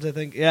House of Cards, I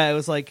think. Yeah, it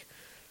was like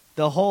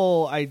the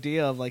whole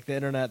idea of like the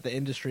internet, the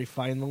industry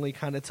finally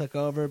kind of took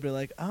over. Be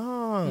like,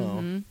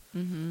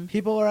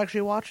 people are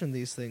actually watching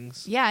these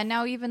things. Yeah, and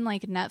now even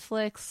like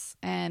Netflix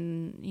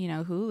and, you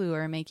know, Hulu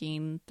are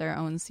making their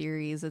own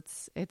series.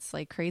 It's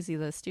like crazy.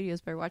 The studios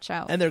better watch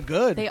out. And they're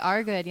good. They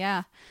are good.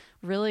 Yeah,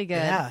 really good.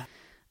 Yeah.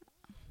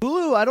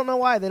 Hulu, I don't know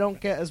why they don't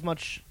get as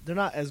much. They're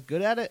not as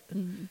good at it.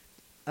 Mm-hmm.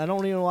 I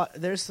don't even watch.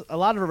 There's a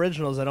lot of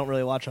originals I don't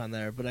really watch on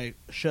there, but I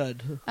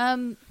should.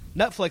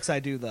 Netflix, I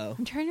do, though.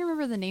 I'm trying to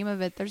remember the name of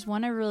it. There's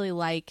one I really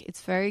like.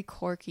 It's very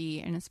quirky,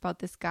 and it's about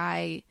this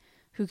guy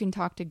who can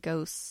talk to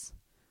ghosts.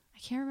 I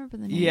can't remember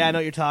the name. Yeah, I know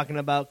what you're talking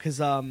about, because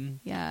the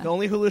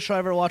only Hulu show I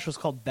ever watched was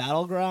called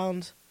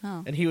Battleground,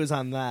 and he was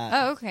on that.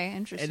 Oh, okay,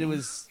 interesting. And it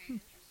was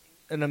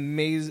an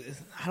amazing...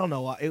 I don't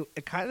know why.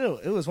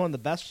 It was one of the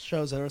best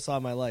shows I ever saw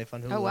in my life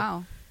on Hulu. Oh,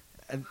 wow.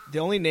 And the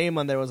only name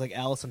on there was, like,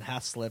 Allison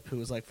Haslip, who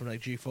was, like, from,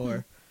 like,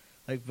 G4.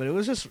 Like, but it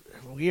was just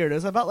weird. It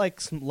was about, like,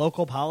 some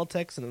local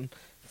politics and...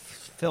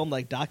 filmed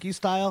like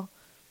docu-style,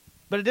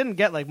 but it didn't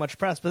get like much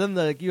press. But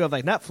then you have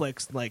like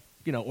Netflix, like,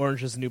 you know,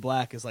 Orange is the New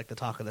Black is like the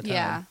talk of the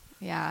town.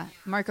 Yeah.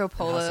 Marco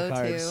Polo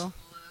too,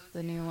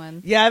 the new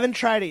one. Yeah, I haven't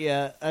tried it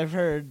yet. I've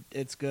heard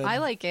it's good. I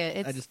like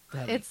it.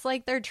 It's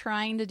like they're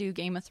trying to do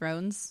Game of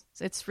Thrones.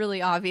 It's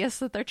really obvious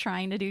that they're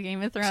trying to do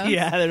Game of Thrones.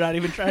 Yeah, they're not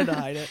even trying to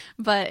hide it.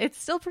 But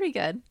it's still pretty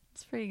good.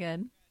 It's pretty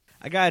good.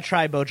 I gotta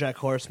try BoJack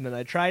Horseman.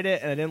 I tried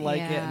it and I didn't like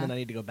it, and then I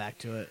need to go back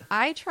to it.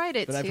 I tried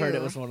it but too. I've heard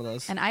it was one of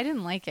those. And I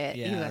didn't like it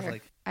either.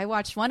 I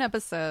watched one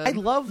episode. I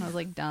was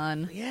like,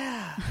 done.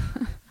 Yeah.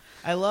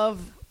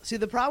 See,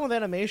 the problem with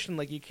animation,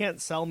 like, you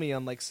can't sell me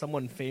on like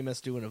someone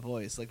famous doing a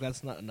voice. Like,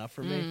 that's not enough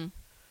for me.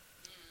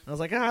 I was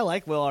like, I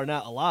like Will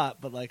Arnett a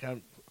lot, but like,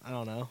 I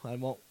don't know. I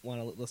won't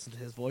want to listen to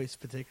his voice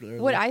particularly.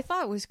 What I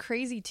thought was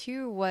crazy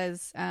too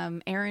was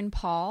Aaron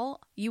Paul.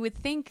 You would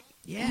think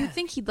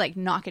he'd like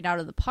knock it out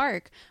of the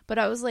park, but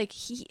I was like,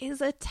 he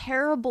is a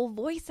terrible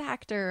voice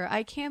actor.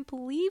 I can't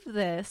believe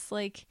this.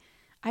 Like,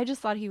 I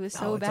just thought he was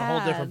so bad. It's a whole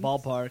different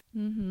ballpark.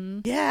 Mm-hmm.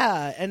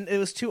 Yeah, and it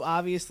was too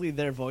obviously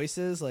their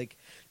voices. Like,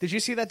 did you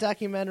see that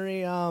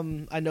documentary,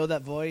 I Know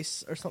That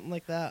Voice, or something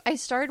like that? I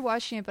started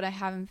watching it, but I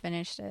haven't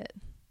finished it.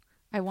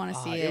 I want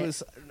to see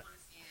it.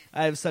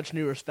 I have such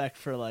new respect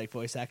for like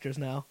voice actors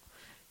now.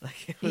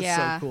 Like, it was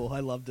so cool. I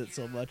loved it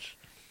so much.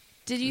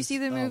 Did you see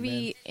the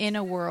movie In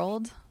a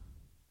World?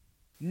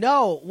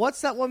 No.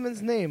 What's that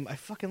woman's name? I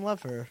fucking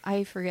love her.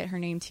 I forget her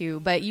name too,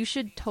 but you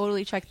should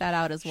totally check that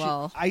out as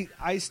well.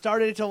 I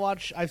started to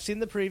watch. I've seen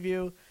the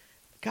preview.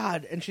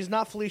 God, and she's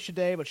not Felicia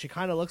Day, but she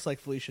kind of looks like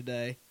Felicia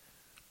Day.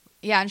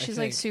 Yeah, and she's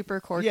like think. super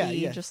quirky,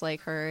 Yeah. just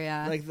like her.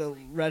 Yeah. Like the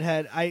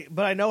redhead.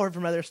 But I know her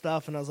from other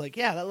stuff, and I was like,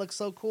 yeah, that looks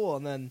so cool.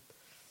 And then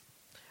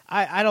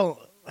I don't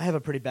I have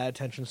a pretty bad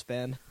attention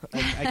span.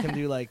 I can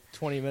do like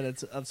 20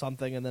 minutes of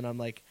something, and then I'm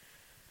like,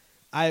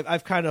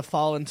 I've kind of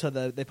fallen to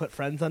they put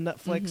Friends on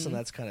Netflix, and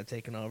that's kind of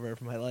taken over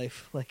for my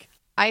life. Like,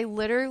 I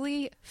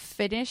literally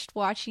finished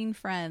watching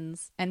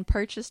Friends and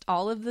purchased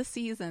all of the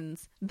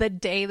seasons the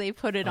day they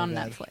put it on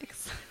God.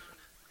 Netflix.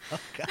 oh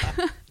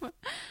god,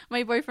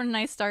 My boyfriend and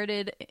I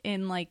started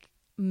in like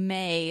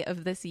May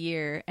of this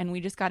year, and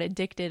we just got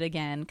addicted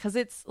again because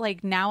it's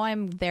like now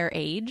I'm their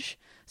age,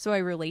 so I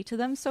relate to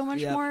them so much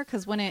Yep. more.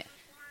 Because when it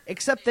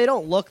except they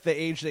don't look the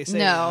age they say.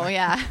 they are.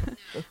 yeah,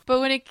 but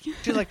when it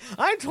She's like,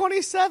 I'm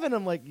 27.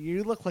 I'm like,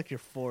 you look like you're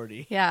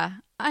 40. yeah,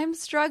 I'm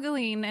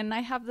struggling, and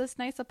I have this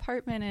nice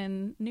apartment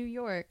in New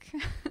York.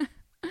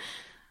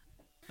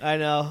 I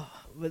know,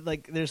 but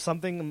like, there's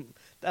something.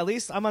 At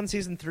least I'm on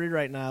season 3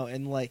 right now,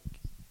 and like,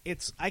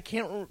 I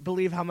can't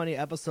believe how many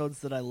episodes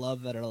that I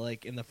love that are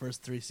like in the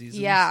first 3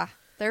 seasons. Yeah,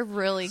 they're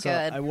really So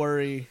good. I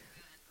worry.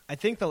 I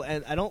think they'll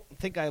end. I don't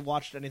think I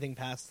watched anything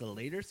past the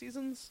later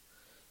seasons,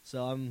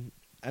 so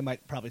I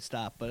might probably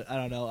stop. But I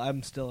don't know.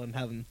 I'm still in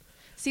heaven.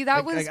 See,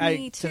 that was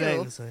me too.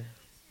 Today,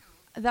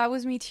 That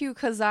was me too,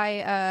 because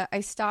I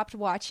stopped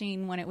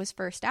watching when it was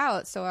first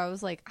out, so I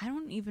was like, I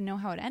don't even know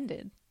how it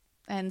ended,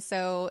 and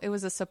so it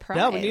was a surprise.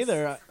 no, me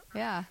neither.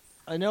 Yeah,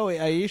 I know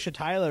Aisha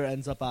Tyler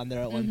ends up on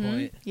there at one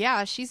point.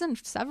 yeah, she's in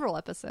several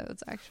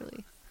episodes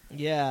actually.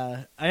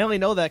 Yeah, I only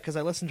know that because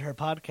I listened to her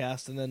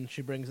podcast, and then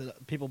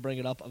people bring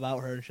it up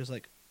about her, and she's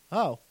like,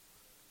 "Oh,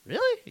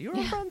 really? You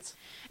were friends?"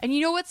 And you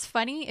know what's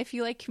funny? If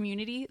you like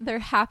Community, there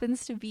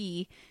happens to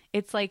be,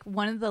 it's like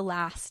one of the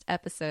last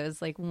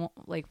episodes, like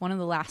one of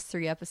the last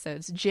 3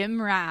 episodes.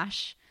 Jim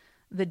Rash,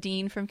 the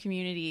dean from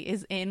Community,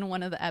 is in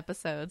one of the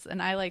episodes,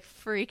 and I like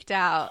freaked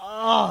out.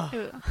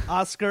 Oh,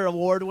 Oscar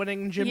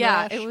award-winning Jim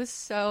Yeah, Rash. it was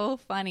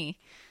so funny.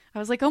 I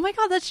was like, oh my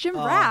god, that's Jim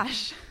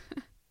Rash.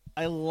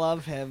 I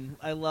love him.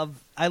 I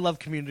love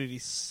Community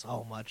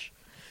so much.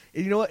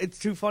 And you know what? It's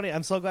too funny.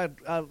 I'm so glad.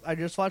 I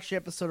just watched the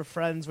episode of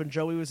Friends when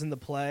Joey was in the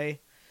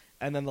play,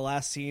 and then the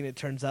last scene, it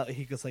turns out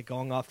he was like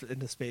going off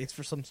into space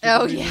for some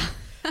stupid reason.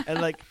 Yeah.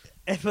 And like,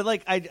 but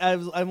like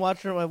I'm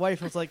watching it with my wife.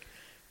 And I was like,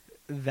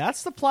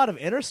 that's the plot of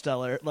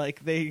Interstellar.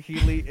 Like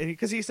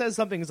because he says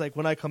something. He's like,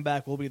 when I come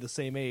back, we'll be the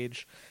same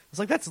age. It's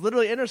like, that's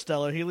literally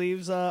Interstellar. He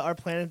leaves our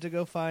planet to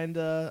go find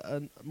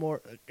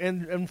more.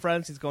 In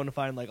Friends, he's going to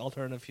find like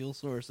alternative fuel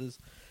sources.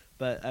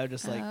 But I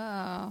just like,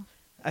 Oh.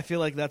 I feel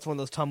like that's one of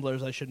those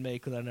Tumblrs I should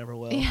make that I never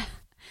will. Yeah.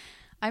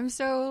 I'm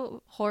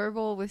so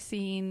horrible with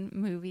seeing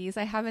movies.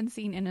 I haven't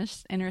seen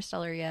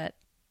Interstellar yet.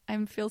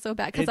 I feel so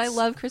bad because I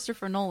love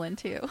Christopher Nolan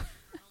too.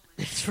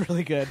 It's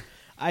really good.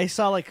 I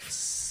saw like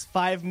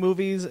 5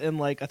 movies in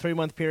like a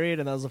 3-month period,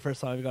 and that was the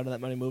first time I've gone to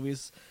that many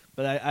movies.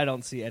 But I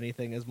don't see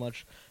anything as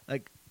much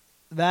like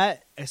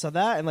that. I saw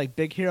that and like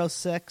Big Hero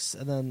 6,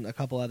 and then a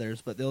couple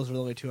others. But those were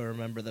the only 2 I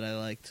remember that I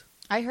liked.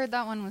 I heard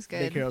that one was good.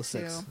 Big Hero too.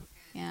 6.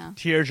 Yeah.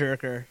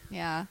 Tearjerker.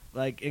 Yeah.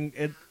 Like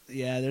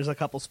there's a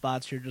couple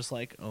spots you're just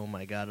like, oh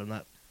my god,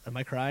 am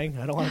I crying?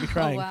 I don't want to be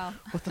crying. Oh, wow.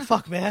 What the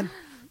fuck, man?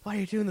 Why are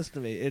you doing this to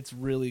me? It's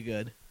really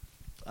good.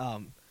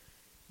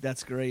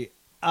 That's great.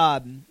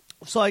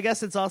 So I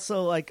guess it's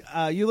also like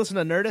you listen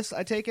to Nerdist,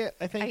 I take it,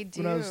 I think. I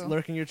do. When I was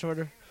lurking your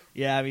Twitter.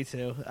 Yeah, me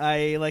too.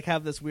 I like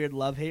have this weird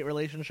love-hate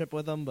relationship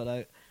with them,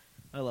 but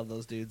I love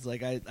those dudes.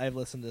 Like I've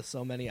listened to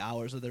so many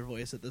hours of their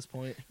voice at this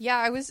point. Yeah,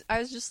 I was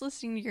just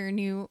listening to your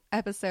new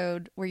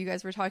episode where you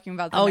guys were talking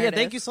about the Oh, yeah, Nerdist.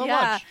 thank you so Yeah.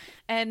 much.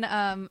 And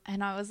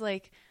I was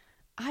like,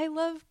 I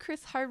love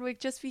Chris Hardwick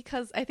just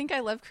because I think I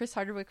love Chris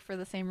Hardwick for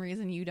the same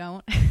reason you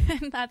don't.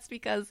 And that's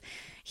because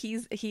he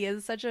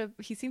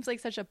seems like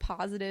such a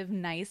positive,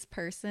 nice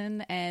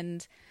person,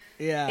 and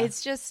Yeah.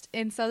 it's just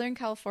in Southern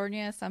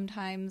California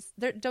sometimes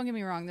don't get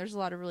me wrong, there's a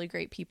lot of really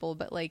great people,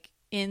 but like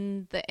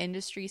in the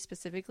industry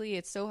specifically,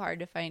 it's so hard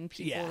to find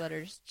people that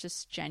are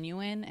just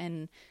genuine,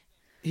 and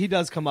he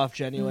does come off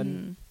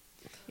genuine.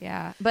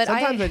 yeah. But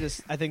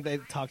Sometimes I think they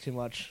talk too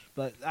much.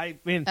 But I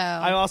mean, Oh.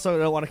 I also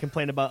don't want to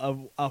complain about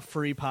a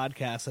free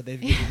podcast that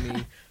they've given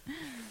me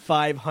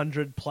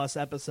 500 plus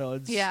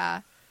episodes.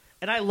 yeah.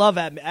 And I love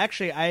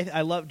actually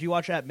I love. Do you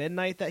watch At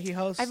Midnight that he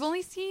hosts? I've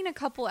only seen a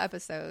couple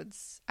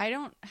episodes. I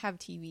don't have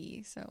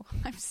TV, so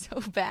I'm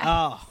so bad.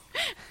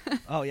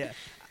 Oh yeah.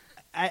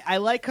 I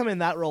like him in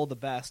that role the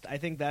best. I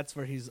think that's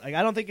where he's like.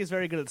 I don't think he's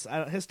very good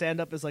at his stand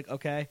up is like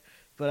okay,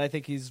 but I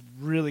think he's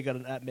really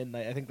good at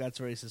Midnight. I think that's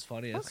where he's his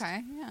funniest.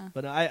 Okay, yeah.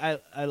 But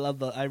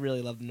I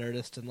really love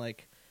Nerdist, and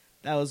like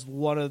that was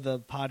one of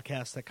the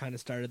podcasts that kind of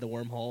started the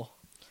wormhole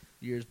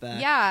years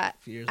back. Yeah, a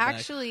few years back.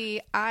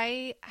 actually,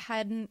 I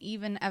hadn't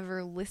even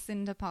ever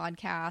listened to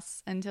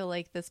podcasts until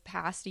like this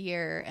past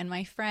year, and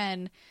my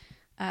friend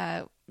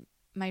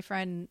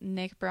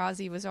Nick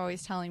Brazzi was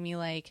always telling me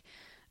like,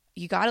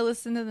 you got to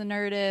listen to the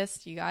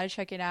Nerdist, you got to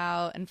check it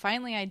out, and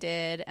finally I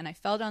did, and I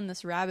fell down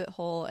this rabbit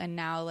hole, and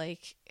now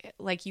like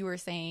you were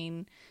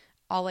saying,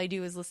 all I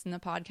do is listen to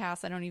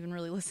podcasts. I don't even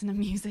really listen to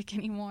music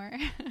anymore.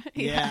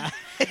 Yeah.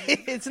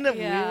 Isn't it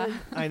Yeah. weird?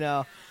 I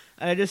know.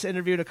 I just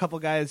interviewed a couple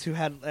guys who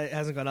it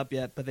hasn't gone up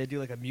yet, but they do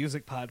like a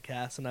music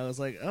podcast, and I was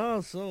like,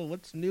 oh, so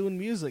what's new in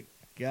music,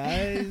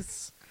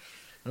 guys?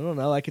 I don't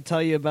know. I could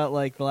tell you about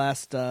like the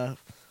last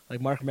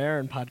like Mark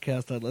Maron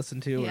podcast I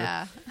listened to,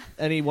 Yeah. or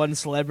any one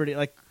celebrity.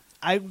 Like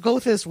I go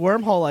with this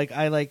wormhole. Like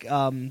I like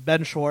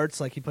Ben Schwartz,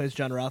 like he plays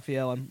John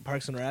Ralphio on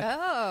Parks and Rec.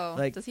 Oh,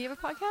 Like- does he have a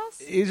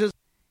podcast? He's just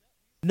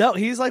no,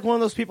 he's like one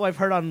of those people I've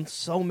heard on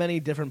so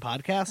many different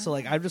podcasts. So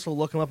like I just will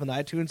look him up on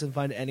iTunes and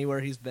find anywhere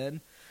he's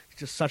been. He's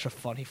just such a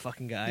funny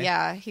fucking guy.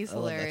 Yeah, he's I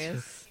love that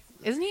hilarious.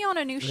 Isn't he on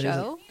a new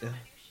show?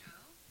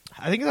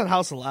 I think it's on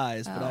House of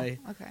Lies, but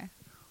Oh, okay.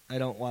 I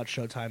don't watch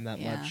Showtime that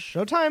Yeah. much.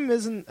 Showtime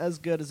isn't as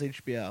good as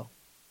HBO.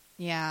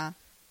 Yeah.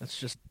 It's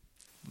just,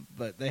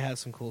 but they have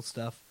some cool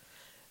stuff.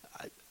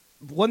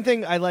 One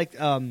thing I liked,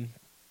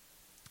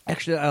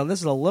 actually, this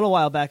is a little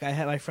while back. I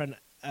had my friend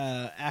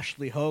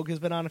Ashley Hogue has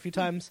been on a few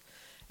times,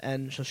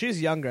 and so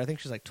she's younger. I think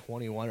she's like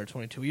 21 or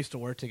 22. We used to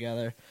work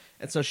together,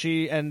 and so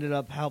she ended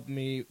up helping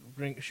me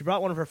bring. She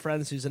brought one of her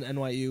friends who's in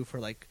NYU for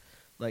like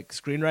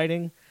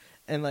screenwriting.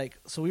 And like,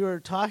 so we were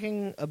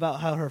talking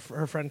about how her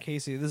friend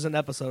Casey. This is an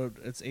episode.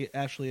 It's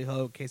Ashley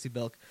Hogue, Casey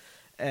Bilk,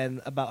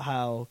 and about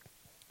how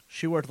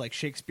she worked like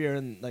Shakespeare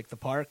in like the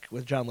Park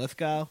with John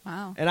Lithgow.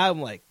 Wow. And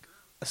I'm like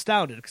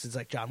astounded because it's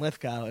like John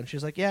Lithgow, and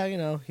she's like, yeah, you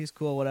know, he's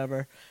cool,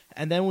 whatever.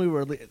 And then we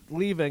were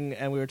leaving,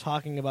 and we were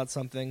talking about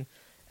something,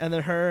 and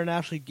then her and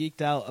Ashley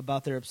geeked out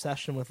about their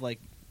obsession with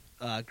like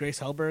Grace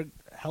Helberg,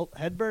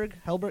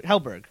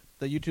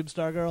 the YouTube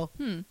star girl.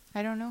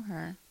 I don't know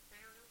her.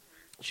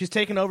 She's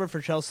taken over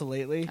for Chelsea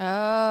lately.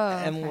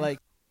 Oh. And okay.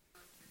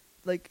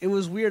 like it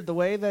was weird the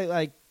way that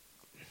like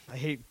I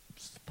hate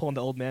pulling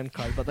the old man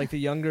card, but like the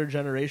younger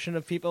generation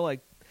of people,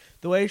 like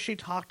the way she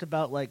talked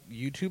about like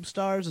YouTube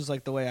stars is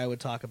like the way I would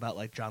talk about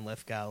like John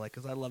Lithgow, like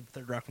because I loved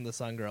Third Rock from the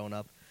Sun growing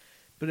up.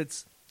 But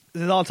it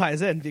all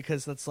ties in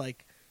because that's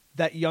like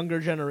that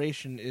younger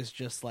generation is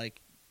just like,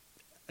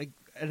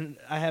 and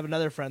I have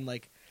another friend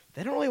like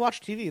they don't really watch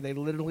TV. They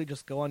literally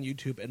just go on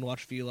YouTube and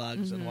watch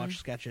vlogs and watch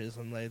sketches,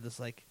 and they just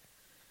like.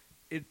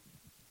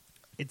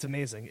 It's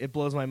amazing. It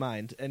blows my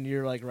mind, and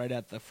you're like right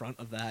at the front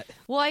of that.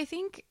 Well, I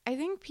think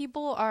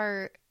people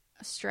are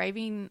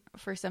striving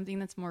for something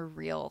that's more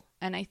real,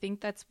 and I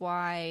think that's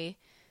why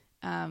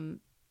younger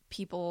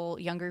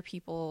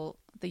people,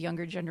 the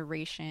younger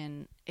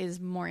generation, is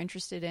more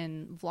interested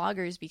in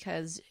vloggers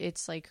because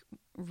it's like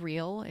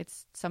real.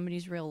 It's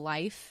somebody's real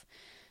life.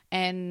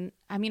 And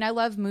I mean, I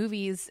love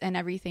movies and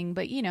everything,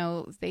 but you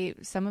know,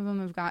 some of them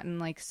have gotten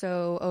like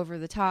so over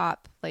the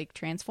top, like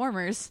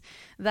Transformers,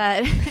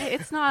 that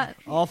it's not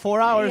all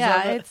 4 hours.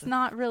 Yeah, of it. it's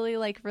not really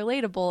like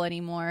relatable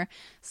anymore.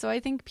 So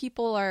I think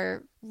people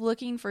are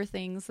looking for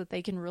things that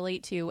they can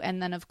relate to,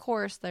 and then of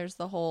course there's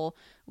the whole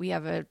we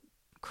have a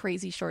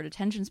crazy short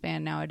attention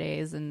span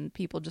nowadays, and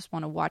people just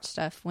want to watch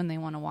stuff when they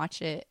want to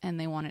watch it, and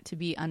they want it to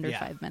be under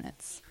 5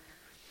 minutes.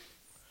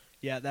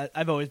 Yeah, that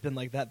I've always been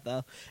like that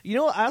though. You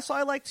know, also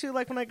I like to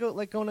like when I go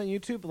like going on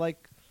YouTube,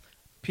 like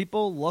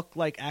people look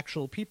like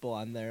actual people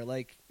on there.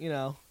 Like, you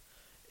know,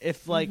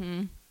 if like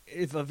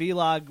if a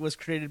vlog was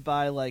created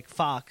by like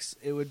Fox,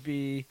 it would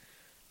be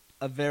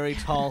a very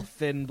tall,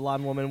 thin,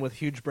 blonde woman with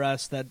huge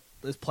breasts that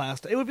is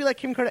plastic. It would be like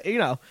Kim Kardashian. You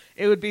know,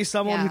 it would be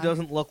someone who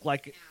doesn't look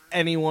like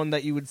anyone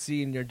that you would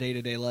see in your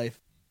day-to-day life.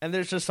 And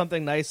there's just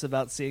something nice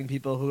about seeing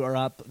people who are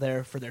up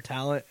there for their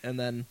talent and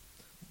then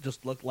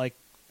just look like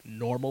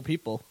normal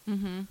people.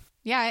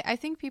 Yeah, I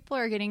think people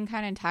are getting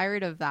kind of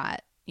tired of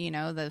that, you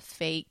know, the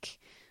fake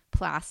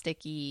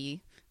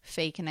plasticky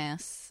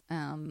fakeness,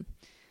 and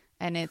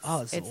it's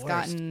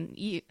gotten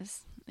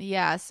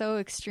so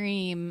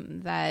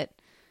extreme that,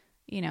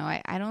 you know,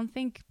 I don't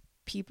think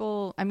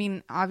people, I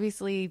mean,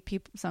 obviously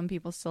some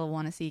people still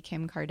want to see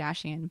Kim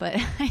Kardashian, but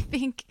I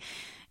think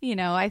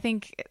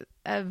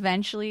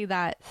eventually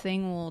that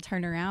thing will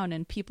turn around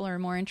and people are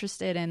more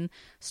interested in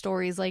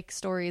stories like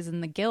Stories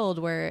in the Guild,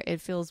 where it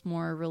feels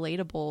more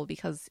relatable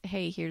because,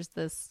 hey, here's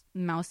this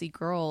mousy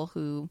girl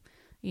who,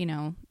 you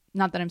know,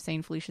 not that I'm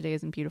saying Felicia Day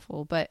isn't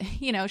beautiful, but,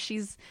 you know,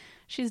 she's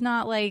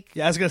not like...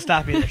 Yeah, I was going to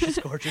stop you there. She's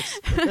gorgeous.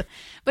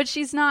 But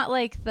she's not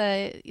like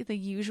the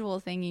usual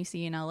thing you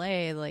see in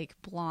LA, like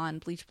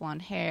bleach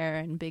blonde hair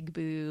and big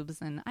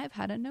boobs, and I've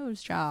had a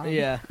nose job.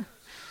 Yeah.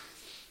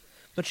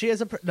 But she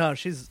has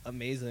she's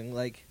amazing.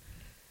 Like,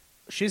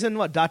 she's in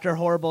what, Dr.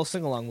 Horrible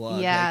Sing-Along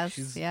Vlog. Yes, like,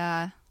 she's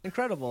yeah.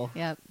 incredible.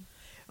 Yep.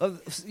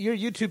 Your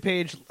YouTube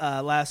page,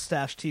 Last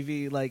Stash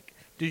TV, like,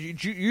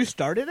 did you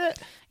started it?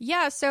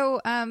 Yeah,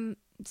 so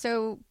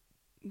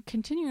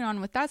continuing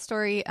on with that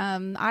story,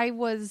 I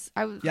was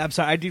Yeah, I'm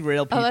sorry, I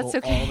derail people that's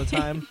okay. all the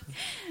time.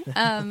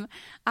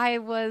 I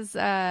was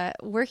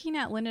working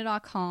at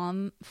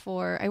lynda.com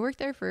I worked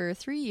there for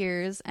 3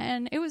 years,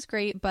 and it was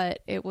great, but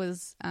it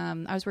was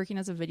I was working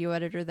as a video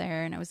editor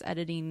there, and I was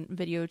editing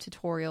video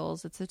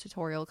tutorials. It's a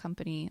tutorial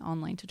company,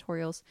 online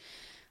tutorials.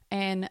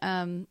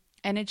 And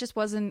and it just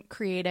wasn't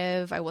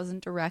creative. I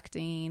wasn't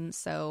directing.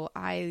 So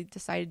I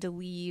decided to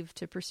leave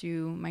to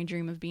pursue my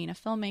dream of being a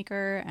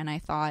filmmaker. And I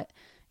thought,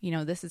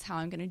 this is how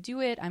I'm going to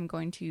do it. I'm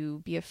going to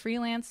be a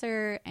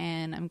freelancer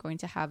and I'm going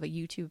to have a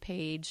YouTube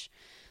page.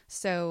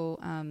 So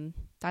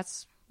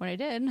that's what I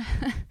did.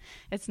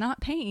 It's not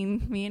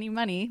paying me any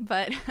money,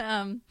 but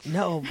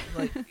No,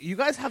 like you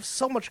guys have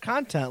so much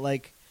content.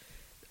 Like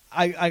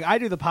I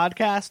do the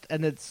podcast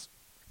and it's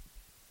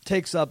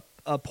takes up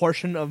a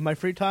portion of my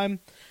free time.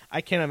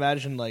 I can't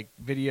imagine like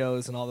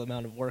videos and all the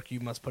amount of work you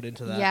must put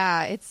into that.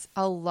 Yeah, it's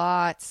a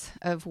lot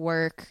of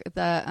work.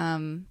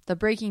 The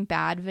Breaking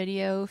Bad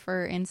video,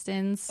 for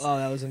instance. Oh,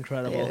 that was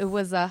incredible. It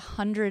was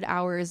 100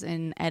 hours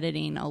in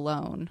editing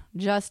alone,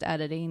 just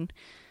editing.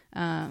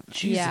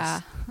 Jesus.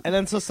 Yeah. And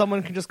then so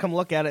someone can just come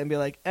look at it and be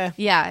like, eh.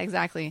 Yeah,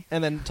 exactly.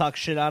 And then talk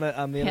shit on it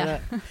on the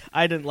internet.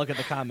 I didn't look at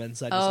the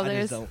comments.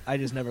 I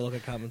just never look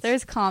at comments.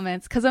 There's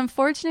comments because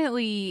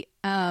unfortunately,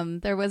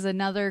 there was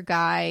another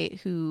guy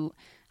who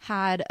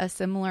had a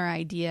similar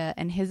idea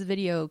and his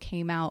video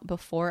came out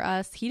before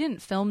us. He didn't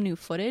film new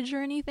footage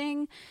or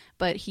anything,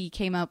 but he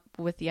came up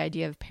with the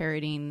idea of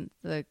parodying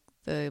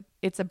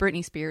it's a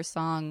Britney Spears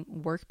song,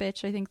 Work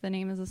Bitch, I think the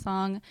name is the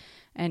song.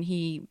 And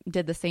he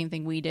did the same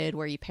thing we did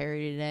where he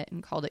parodied it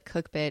and called it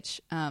Cook Bitch.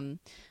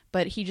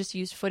 But he just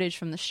used footage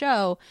from the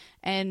show.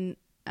 And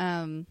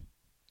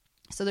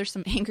so there's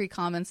some angry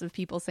comments of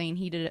people saying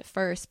he did it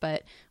first,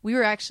 but we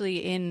were actually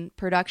in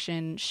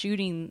production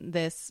shooting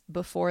this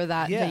before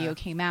that video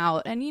came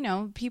out.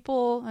 And,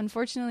 people,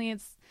 unfortunately,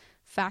 it's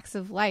facts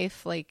of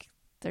life. Like,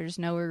 there's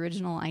no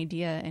original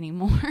idea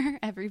anymore.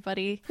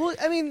 Everybody. Well,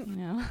 I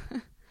mean,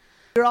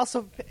 you're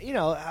also,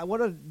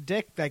 what a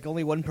dick. Like,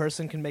 only one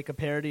person can make a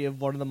parody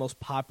of one of the most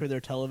popular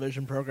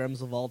television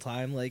programs of all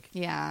time. Like,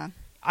 yeah.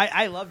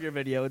 I love your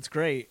video. It's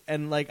great.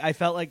 And, like, I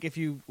felt like if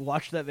you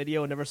watched that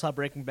video and never saw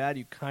Breaking Bad,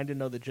 you kind of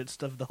know the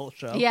gist of the whole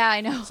show. Yeah,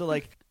 I know. So,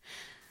 like,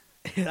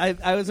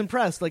 I was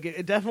impressed. Like,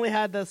 it definitely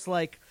had this,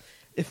 like,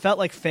 it felt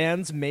like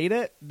fans made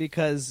it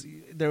because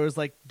there was,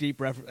 like,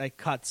 deep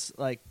cuts.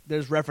 Like,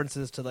 there's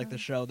references to, like, the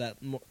show that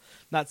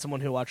not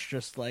someone who watched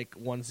just, like,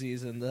 one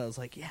season that was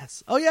like,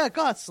 yes. Oh, yeah,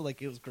 Gus. So,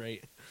 like, it was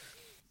great.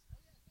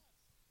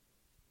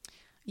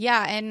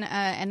 Yeah,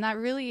 and that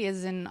really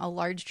is in a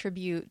large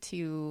tribute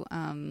to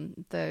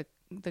the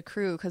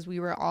crew because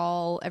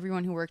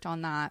everyone who worked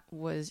on that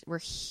were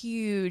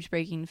huge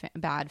Breaking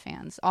Bad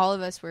fans. All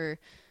of us were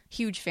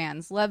huge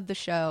fans, loved the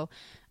show.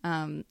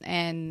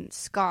 And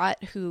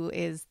Scott, who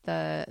is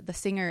the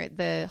singer,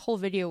 the whole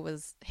video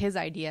was his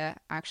idea.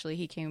 Actually,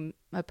 he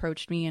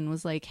approached me and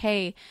was like,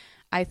 "Hey,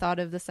 I thought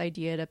of this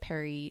idea to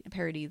parody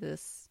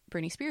this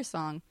Britney Spears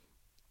song."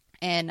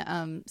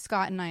 And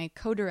Scott and I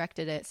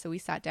co-directed it, so we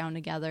sat down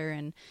together,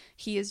 and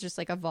he is just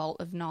like a vault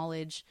of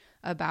knowledge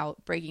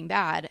about Breaking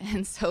Bad.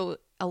 And so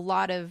a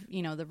lot of,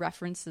 the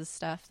references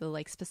stuff, the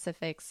like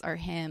specifics are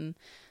him.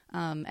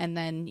 And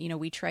then,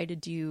 we try to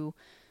do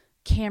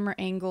camera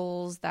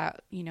angles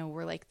that,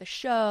 were like the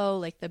show,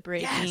 like the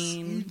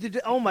breaking.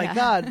 Yes! Oh my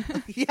God.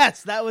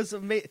 Yes, that was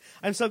amazing.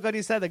 I'm so glad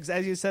you said that, 'cause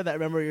as you said that, I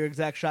remember your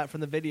exact shot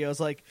from the video. I was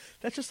like,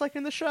 that's just like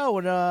in the show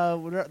when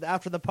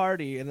after the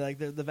party and like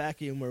the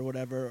vacuum or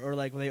whatever, or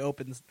like when they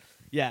open.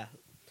 Yeah.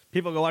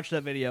 People go watch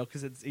that video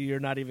because you're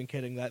not even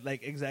kidding. That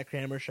like exact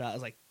camera shot. I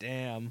was like,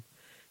 damn.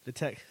 The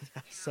tech.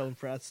 I was so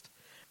impressed.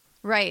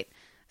 Right.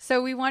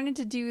 So we wanted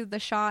to do the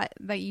shot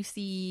that you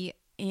see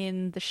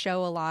in the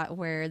show a lot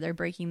where they're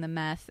breaking the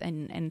meth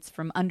and it's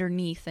from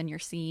underneath and you're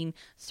seeing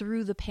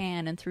through the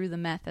pan and through the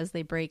meth as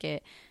they break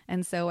it.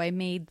 And so I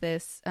made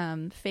this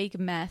fake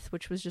meth,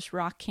 which was just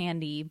rock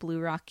candy, blue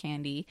rock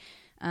candy.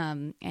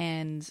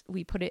 And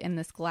we put it in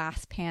this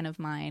glass pan of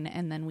mine,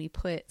 and then we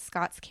put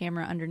Scott's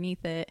camera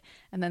underneath it,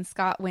 and then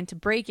Scott went to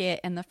break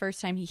it, and the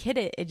first time he hit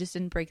it, it just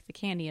didn't break the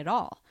candy at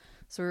all.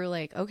 So we were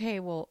like,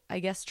 okay, well, I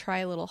guess try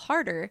a little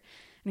harder.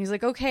 And he's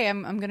like, okay,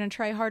 I'm going to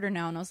try harder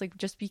now. And I was like,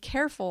 just be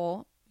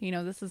careful.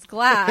 This is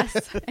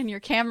glass and your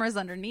camera's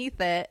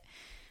underneath it.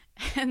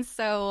 And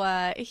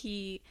so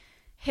he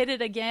hit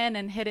it again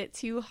and hit it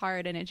too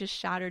hard, and it just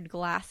shattered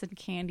glass and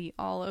candy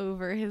all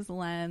over his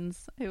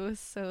lens. It was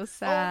so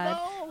sad.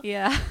 Oh, no.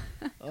 Yeah.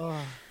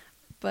 Oh.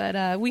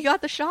 But we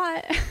got the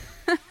shot.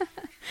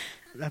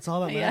 That's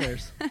all that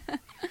matters.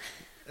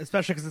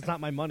 Especially because it's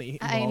not my money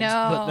involved. I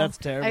know. But that's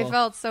terrible. I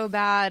felt so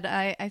bad.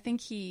 I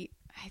think he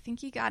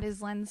got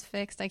his lens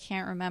fixed. I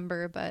can't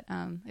remember, but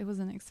it was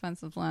an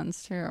expensive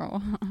lens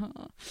too.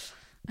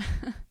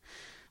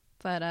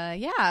 But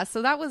yeah,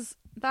 so that was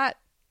a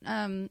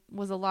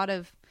lot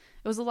of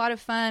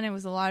fun. It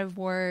was a lot of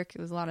work.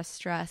 It was a lot of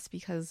stress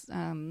because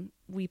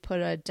we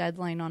put a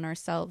deadline on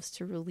ourselves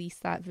to release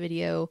that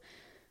video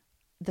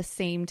the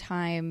same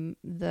time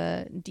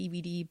the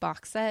DVD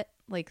box set,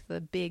 like the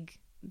big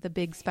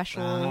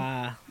special,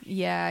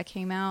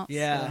 came out.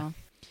 Yeah. So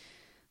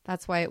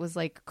that's why it was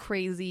like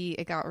crazy.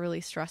 It got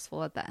really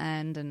stressful at the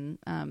end.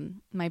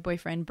 And my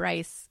boyfriend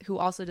Bryce, who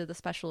also did the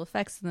special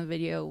effects in the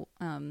video,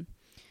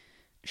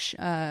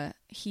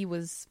 he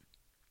was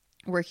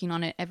working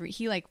on it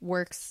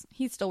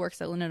he still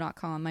works at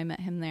lynda.com. I met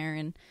him there,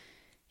 and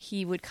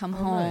he would come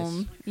Oh, home.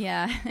 nice.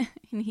 Yeah.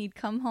 And he'd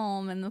come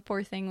home and the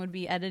poor thing would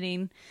be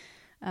editing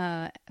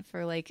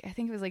for like, I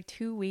think it was like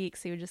 2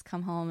 weeks. He would just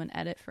come home and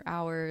edit for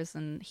hours.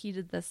 And he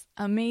did this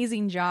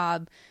amazing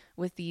job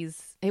with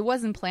these. It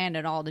wasn't planned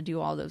at all to do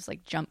all those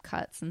like jump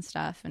cuts and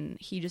stuff. And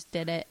he just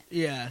did it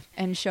Yeah.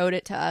 and showed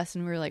it to us.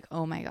 And we were like,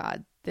 oh my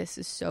God, this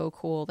is so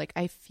cool. Like,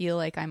 I feel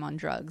like I'm on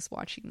drugs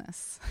watching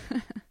this.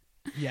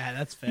 Yeah,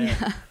 that's fair.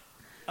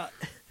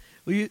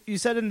 Well, you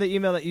said in the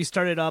email that you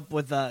started out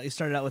with the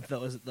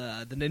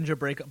ninja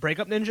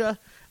breakup ninja.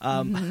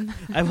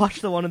 I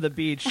watched the one on the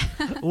beach.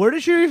 Where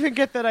did you even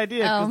get that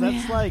idea? Because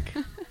that's like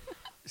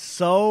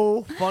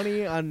so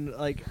funny. On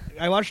like,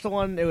 I watched the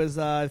one. It was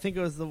I think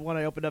it was the one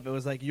I opened up. It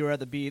was like you were at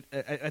the beach.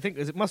 I think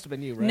it must have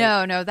been you,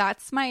 right? No,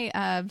 that's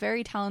my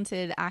very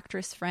talented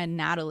actress friend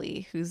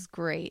Natalie, who's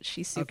great.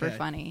 She's super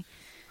funny.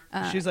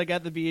 She's like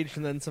at the beach,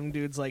 and then some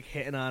dude's like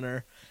hitting on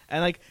her,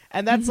 and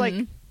that's like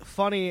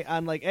funny.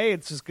 On like,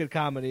 it's just good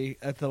comedy.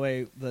 That's the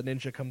way the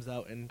ninja comes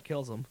out and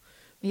kills him.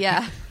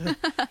 Yeah.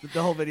 The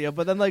whole video,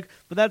 but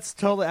that's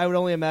totally. I would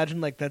only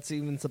imagine like that's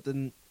even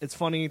something. It's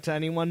funny to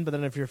anyone, but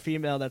then if you're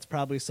female, that's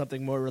probably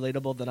something more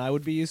relatable than I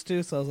would be used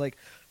to. So I was like,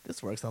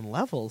 this works on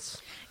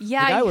levels.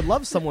 Yeah, like, I would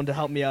love someone to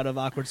help me out of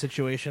awkward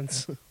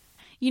situations.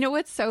 You know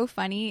what's so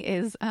funny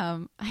is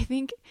I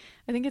think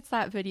it's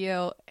that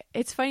video.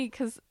 It's funny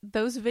because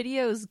those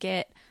videos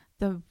get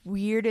the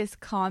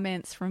weirdest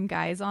comments from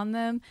guys on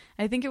them.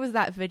 I think it was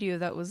that video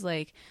that was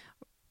like,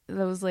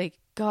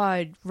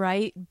 God,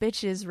 right?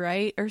 Bitches,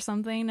 right? Or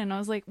something. And I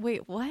was like,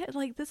 wait, what?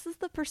 Like, this is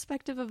the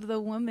perspective of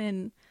the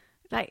woman.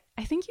 Like,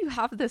 I think you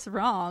have this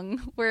wrong.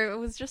 Where it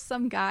was just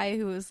some guy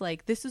who was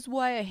like, this is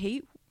why I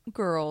hate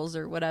girls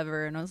or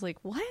whatever. And I was like,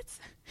 what?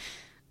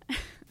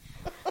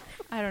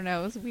 I don't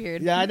know. It was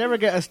weird. Yeah, I never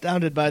get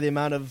astounded by the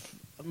amount of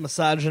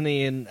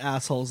misogyny and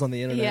assholes on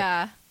the internet.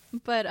 Yeah.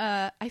 But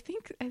I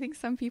think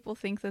some people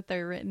think that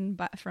they're written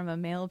from a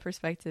male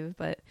perspective,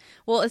 but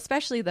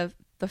especially the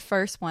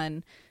first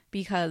one,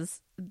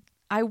 because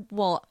I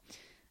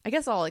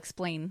guess I'll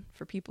explain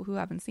for people who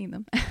haven't seen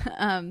them.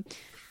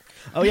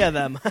 Oh yeah,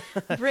 them.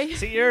 Break-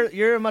 See,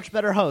 you're a much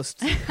better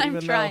host. I'm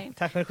even trying. though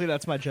technically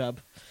that's my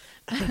job.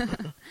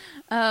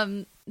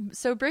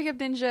 So Breakup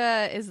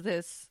Ninja is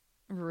this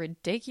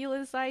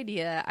ridiculous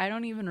idea. I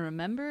don't even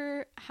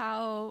remember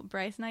how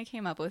Bryce and I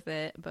came up with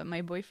it, but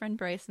my boyfriend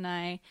Bryce and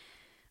I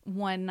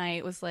one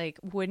night was like,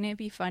 wouldn't it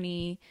be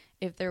funny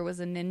if there was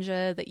a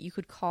ninja that you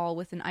could call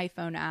with an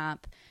iPhone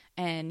app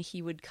and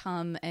he would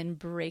come and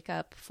break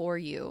up for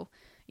you,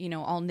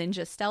 all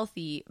ninja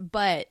stealthy,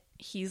 but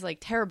he's like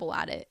terrible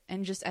at it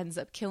and just ends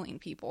up killing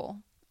people.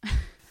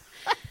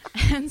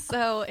 And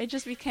so it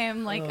just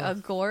became like a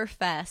gore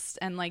fest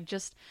and like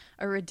just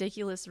a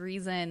ridiculous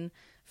reason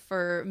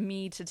for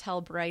me to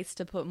tell Bryce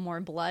to put more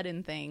blood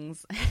in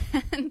things.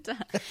 and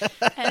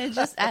it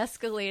just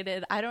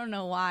escalated. I don't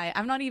know why.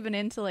 I'm not even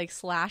into like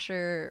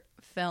slasher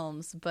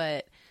films,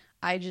 but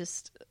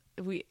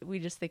we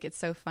just think it's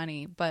so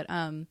funny. But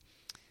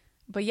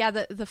yeah,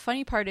 the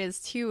funny part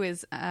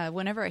is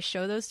whenever I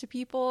show those to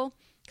people,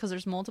 because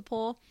there's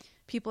multiple,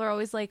 people are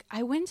always like,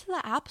 I went to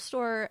the app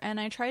store and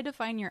I tried to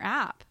find your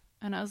app.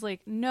 And I was like,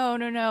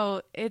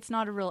 no, it's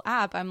not a real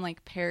app. I'm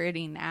like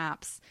parroting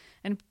apps.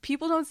 And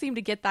people don't seem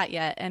to get that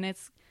yet. And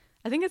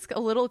I think it's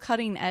a little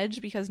cutting edge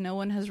because no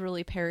one has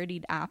really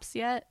parodied apps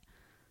yet.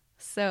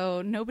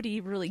 So nobody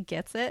really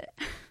gets it.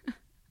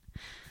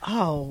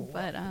 Oh,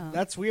 but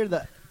that's weird.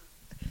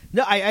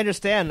 No, I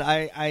understand.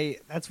 I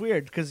that's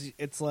weird because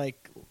it's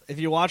like if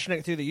you're watching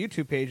it through the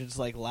YouTube page, it's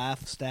like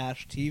Laugh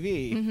Stash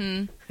TV.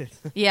 Mm-hmm.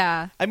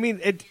 Yeah. I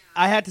mean,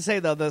 I had to say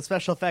though, the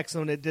special effects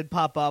when it did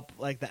pop up,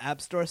 like the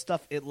App Store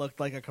stuff, it looked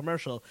like a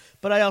commercial.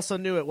 But I also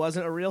knew it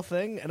wasn't a real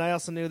thing, and I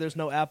also knew there's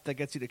no app that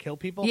gets you to kill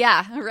people.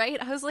 Yeah,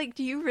 right. I was like,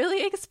 do you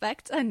really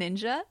expect a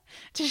ninja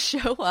to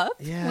show up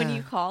when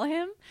you call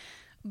him?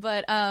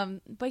 But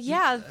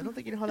yeah, I don't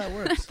think you know how that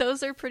works.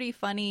 Those are pretty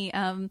funny.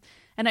 And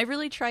I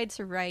really tried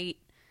to write.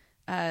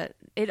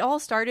 It all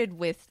started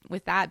with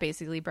that.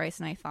 Basically, Bryce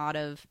and I thought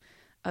of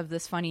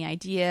this funny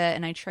idea,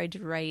 and I tried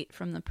to write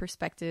from the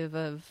perspective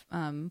of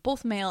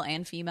both male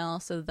and female.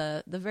 So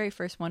the very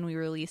first one we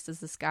released is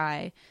this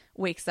guy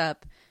wakes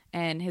up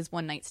and his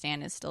one night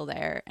stand is still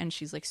there, and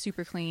she's like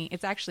super clingy.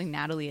 It's actually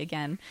Natalie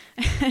again,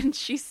 and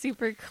she's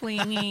super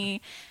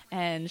clingy,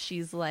 and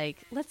she's like,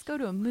 "Let's go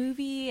to a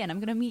movie, and I'm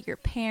gonna meet your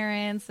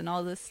parents and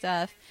all this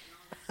stuff."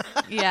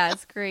 Yeah,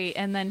 it's great.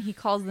 And then he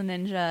calls the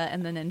ninja,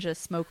 and the ninja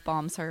smoke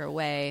bombs her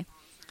away.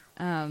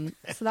 So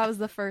that was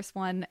the first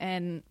one,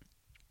 and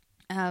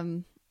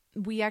I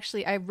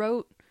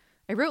wrote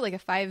like a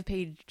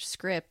 5-page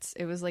script.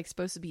 It was like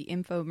supposed to be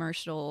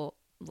infomercial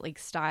like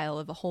style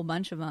of a whole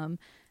bunch of them.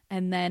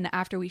 And then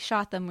after we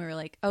shot them, we were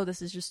like, oh,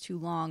 this is just too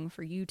long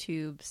for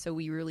YouTube. So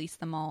we released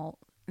them all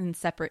in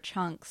separate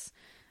chunks.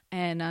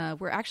 And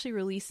we're actually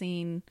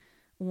releasing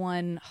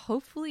one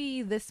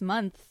hopefully this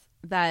month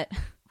that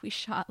we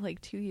shot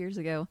like 2 years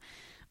ago.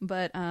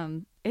 But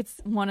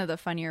it's one of the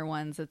funnier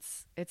ones.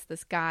 It's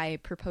this guy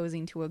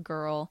proposing to a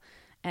girl,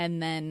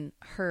 and then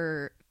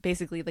her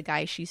basically the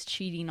guy she's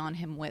cheating on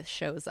him with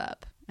shows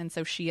up, and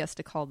so she has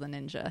to call the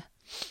ninja.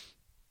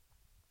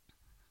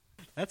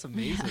 That's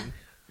amazing.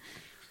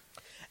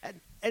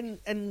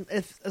 And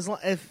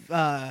if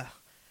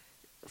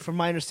from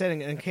my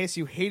understanding, in case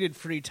you hated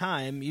free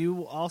time,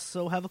 you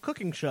also have a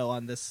cooking show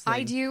on this thing.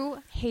 I do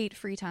hate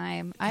free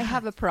time. I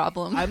have a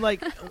problem. I'm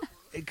like,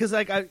 because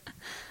like I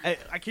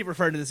keep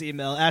referring to this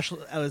email. Ashley,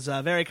 I was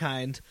very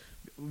kind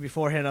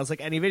beforehand. I was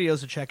like, any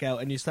videos to check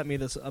out, and you sent me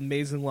this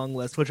amazing long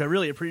list, which I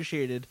really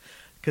appreciated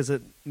because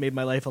it made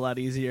my life a lot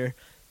easier.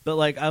 But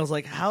like, I was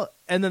like, how?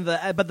 And then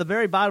but the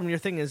very bottom of your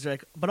thing is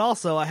like, but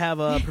also I have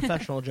a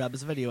professional job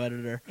as a video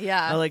editor.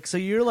 Yeah. I'm like, so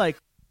you're like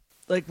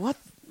what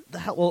the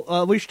hell?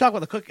 Well, we should talk about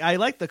the cook. I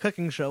like the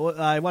cooking show.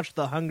 I watched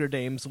the Hunger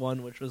Games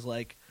one, which was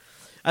like,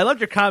 I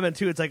loved your comment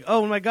too. It's like,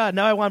 oh my god,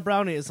 now I want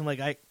brownies. I'm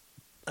like,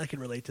 I can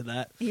relate to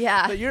that.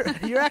 Yeah. But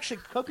you're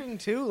actually cooking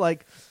too,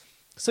 like,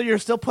 so you're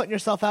still putting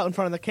yourself out in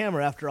front of the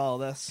camera after all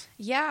this.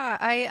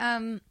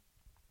 Yeah,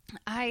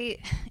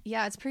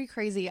 yeah, it's pretty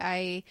crazy.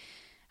 I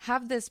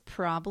have this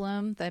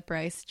problem that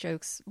Bryce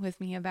jokes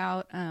with me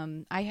about.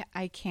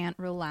 I can't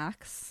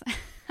relax.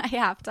 I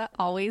have to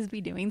always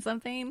be doing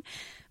something.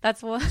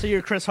 That's what. So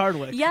you're Chris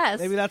Hardwick. Yes.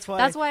 Maybe that's why.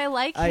 That's why I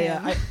like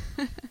him.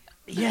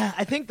 Yeah,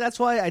 I think that's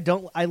why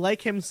I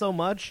like him so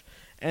much.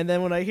 And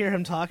then when I hear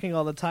him talking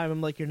all the time, I'm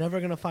like, you're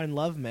never gonna find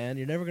love, man.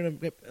 You're never gonna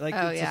like.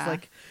 Oh, it's yeah. just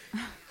like,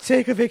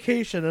 take a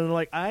vacation, and I'm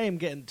like, I am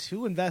getting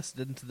too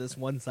invested into this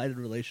one-sided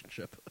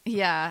relationship.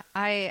 Yeah,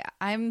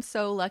 I'm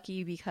so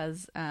lucky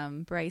because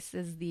Bryce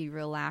is the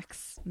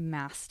relax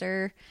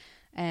master,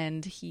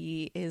 and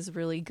he is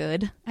really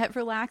good at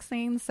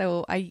relaxing.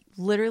 So I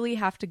literally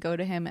have to go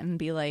to him and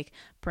be like,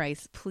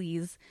 Bryce,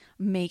 please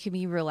make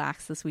me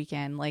relax this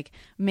weekend. Like,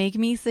 make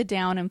me sit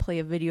down and play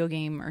a video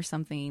game or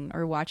something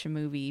or watch a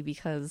movie,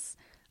 because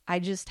I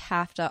just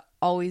have to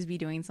always be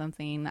doing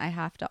something. I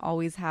have to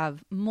always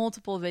have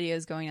multiple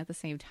videos going at the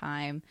same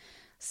time.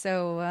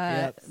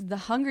 So The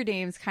Hunger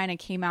Games kind of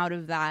came out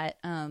of that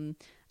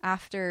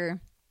after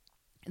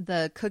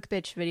the Cook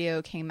Bitch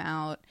video came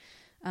out.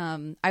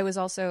 I was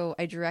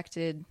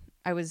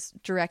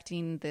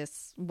directing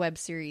this web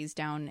series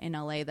down in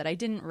LA that I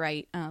didn't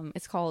write.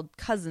 It's called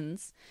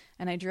Cousins,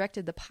 and I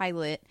directed the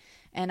pilot,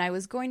 and I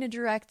was going to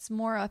direct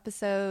more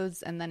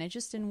episodes, and then it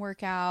just didn't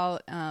work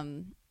out,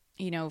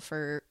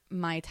 for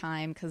my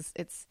time, because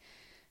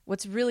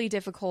what's really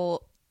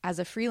difficult as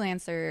a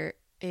freelancer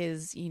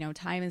is,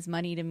 time is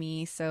money to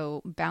me.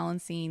 So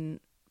balancing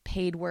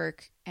paid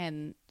work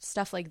and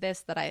stuff like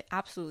this that I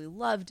absolutely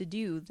love to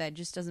do that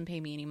just doesn't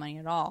pay me any money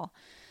at all.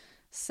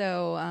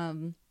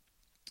 So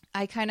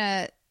I kind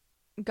of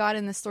got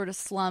in this sort of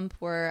slump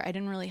where I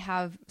didn't really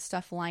have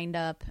stuff lined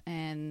up,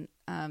 and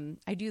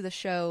I do the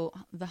show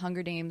The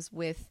Hunger Games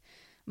with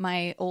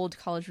my old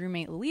college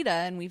roommate Lolita,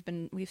 and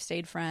we've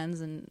stayed friends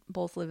and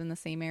both live in the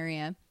same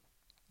area.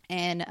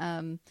 And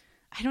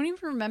I don't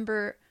even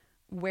remember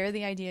where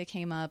the idea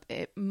came up.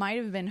 It might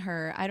have been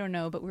her, I don't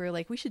know, but we were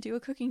like, we should do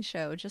a cooking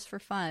show just for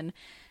fun.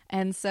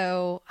 And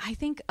so I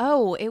think,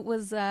 it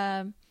was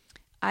I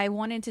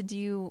wanted to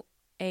do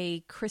a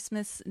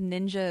Christmas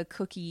ninja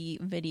cookie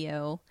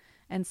video,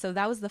 and so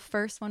that was the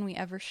first one we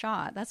ever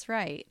shot. That's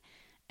right.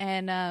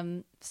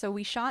 And so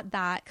we shot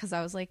that because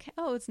I was like,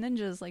 oh, it's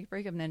ninjas, like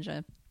Breakup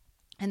Ninja.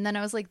 And then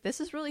I was like, this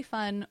is really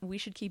fun, we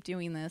should keep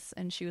doing this.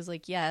 And she was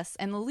like, yes.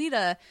 And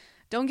Lolita,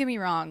 don't get me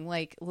wrong,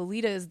 like,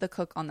 Lolita is the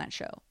cook on that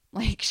show.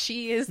 Like,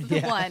 she is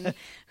the one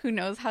who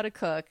knows how to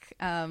cook.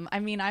 I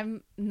mean,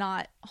 I'm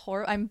not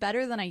I'm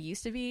better than I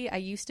used to be. I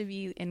used to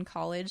be in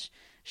college.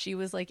 She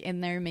was like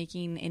in there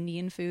making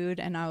Indian food,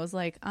 and I was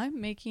like, I'm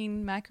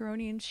making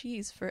macaroni and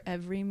cheese for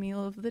every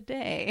meal of the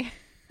day.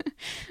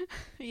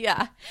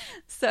 Yeah.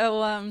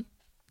 So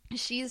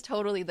she's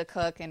totally the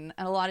cook, and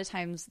a lot of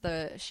times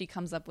she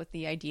comes up with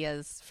the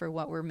ideas for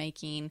what we're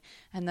making,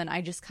 and then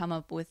I just come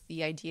up with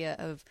the idea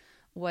of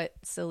what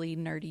silly,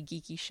 nerdy,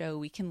 geeky show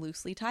we can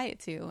loosely tie it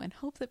to, and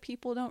hope that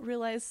people don't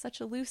realize such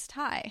a loose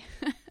tie.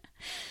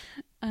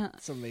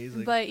 It's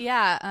amazing. But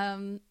yeah,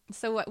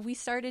 so we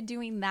started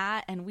doing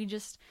that, and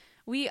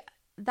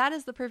that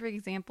is the perfect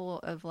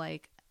example of,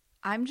 like,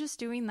 I'm just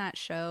doing that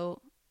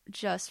show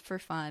just for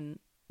fun,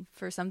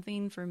 for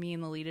something for me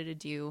and Lolita to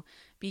do,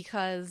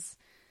 because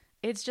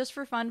it's just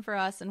for fun for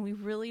us, and we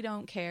really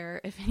don't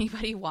care if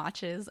anybody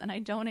watches, and I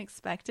don't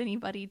expect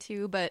anybody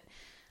to. But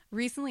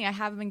recently I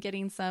have been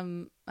getting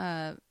some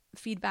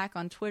feedback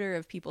on Twitter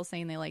of people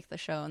saying they like the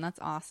show, and that's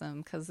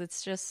awesome, because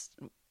it's just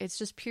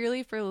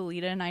purely for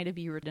Lolita and I to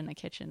be in a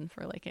kitchen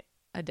for like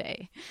a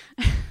day.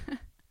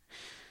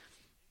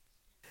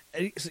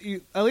 So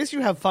at least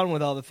you have fun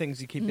with all the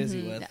things you keep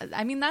busy with.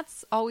 I mean,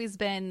 that's always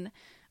been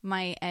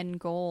my end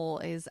goal.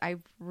 Is I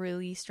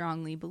really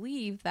strongly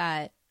believe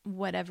that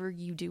whatever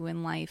you do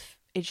in life,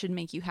 it should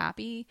make you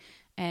happy,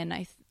 and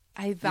I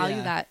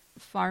value that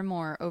far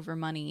more over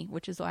money,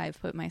 which is why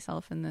I've put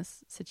myself in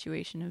this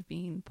situation of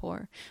being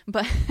poor.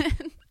 But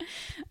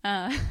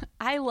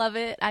I love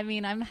it. I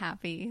mean, I'm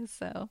happy.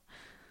 So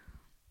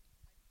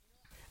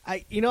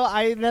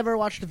I never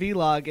watched the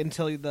vlog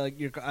until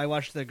I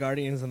watched the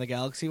Guardians and the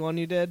Galaxy one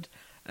you did.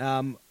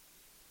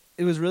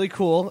 It was really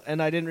cool,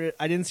 and I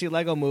didn't see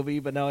Lego Movie,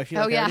 but now I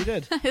feel like I already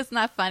did. It's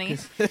not funny.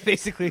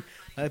 Basically,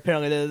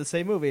 apparently they're the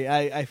same movie.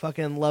 I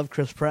fucking love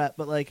Chris Pratt,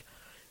 but like,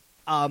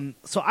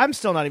 so I'm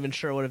still not even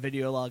sure what a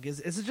video log is.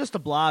 Is it just a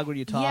blog where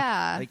you talk?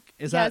 Yeah, Like,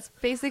 it's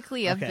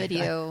basically a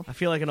video. I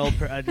feel like an old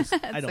I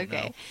don't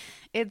okay. know.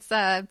 It's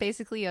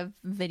basically a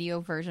video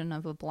version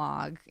of a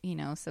blog,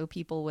 so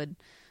people would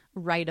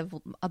write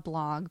a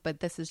blog, but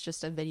this is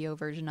just a video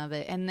version of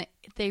it. And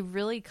they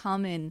really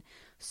come in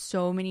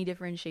so many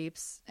different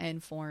shapes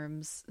and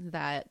forms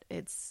that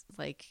it's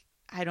like,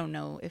 I don't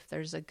know if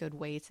there's a good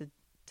way to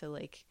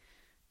like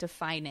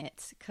define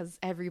it, because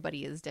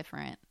everybody is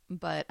different.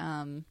 But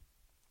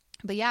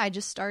yeah, I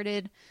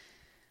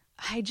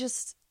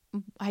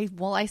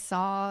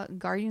saw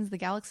Guardians of the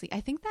Galaxy.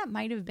 I think that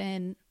might have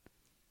been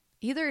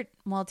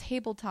my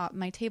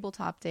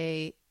tabletop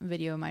day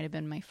video might have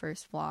been my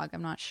first vlog.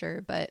 I'm not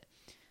sure, but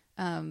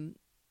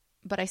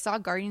I saw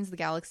Guardians of the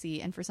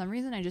Galaxy, and for some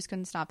reason I just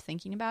couldn't stop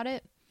thinking about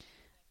it.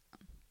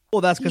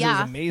 Well, that's because it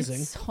was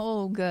amazing. It's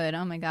so good.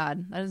 Oh my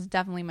god, that is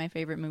definitely my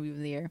favorite movie of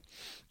the year.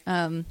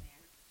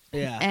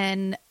 Yeah.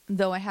 And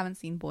though I haven't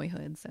seen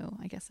Boyhood, so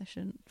I guess I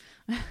shouldn't.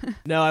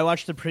 No, I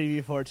watched the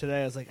preview for it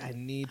today. I was like, I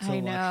need to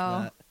watch that.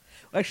 Well,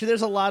 actually,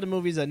 there's a lot of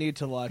movies I need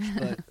to watch,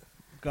 but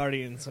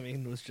Guardians,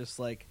 was just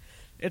like,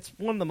 it's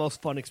one of the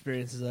most fun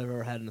experiences I've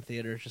ever had in the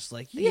theater. It's just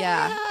like,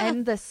 yeah.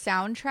 And the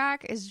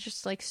soundtrack is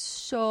just like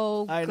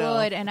so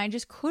good, and I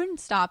just couldn't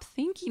stop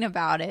thinking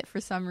about it for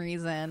some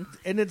reason.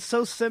 And it's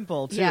so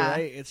simple too,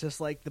 right? It's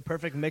just like the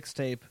perfect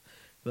mixtape.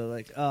 But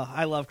like,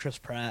 I love Chris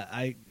Pratt.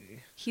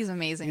 He's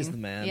amazing. He's the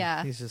man.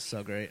 Yeah, he's just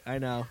so great. I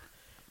know.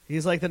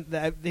 He's like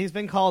he's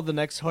been called the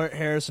next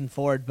Harrison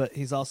Ford, but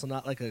he's also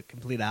not like a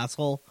complete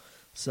asshole.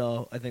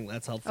 So I think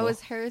that's helpful. Oh,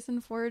 is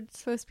Harrison Ford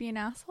supposed to be an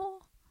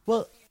asshole?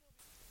 Well,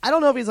 I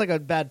don't know if he's like a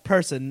bad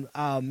person.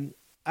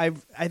 I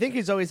think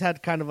he's always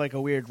had kind of like a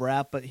weird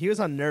rap, but he was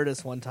on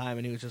Nerdist one time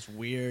and he was just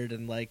weird,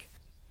 and like,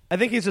 I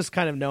think he's just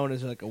kind of known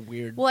as like a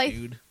weird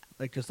dude.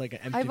 Like just like an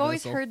empty I've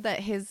always vessel. heard that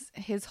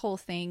his whole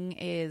thing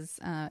is,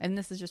 and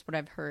this is just what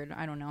I've heard.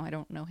 I don't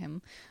know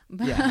him.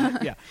 But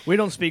yeah. We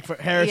don't speak for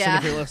Harrison. Yeah.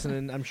 If you're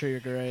listening, I'm sure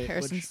you're great.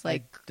 Harrison's which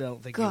like, I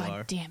don't think you are.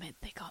 God damn it,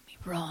 they got me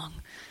wrong.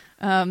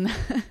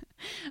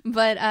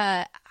 But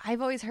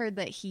I've always heard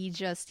that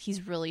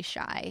he's really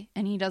shy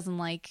and he doesn't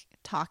like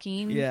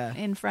talking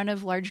in front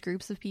of large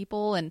groups of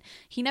people, and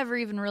he never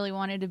even really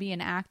wanted to be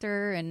an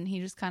actor, and he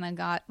just kind of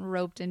got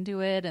roped into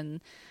it,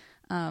 and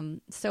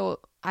so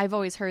I've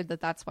always heard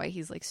that that's why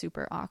he's like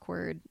super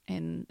awkward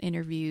in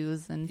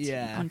interviews and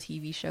on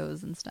TV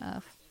shows and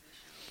stuff.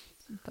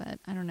 But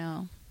I don't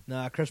know.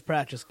 Nah, Chris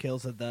Pratt just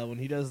kills it though. When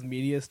he does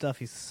media stuff,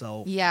 he's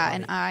so funny.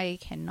 And I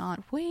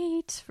cannot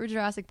wait for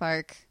Jurassic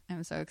Park.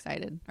 I'm so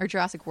excited. Or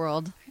Jurassic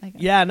World.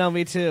 Yeah, no,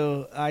 me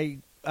too. I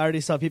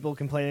already saw people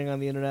complaining on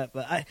the internet,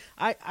 but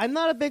I'm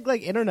not a big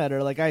like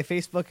interneter. Like I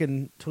Facebook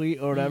and tweet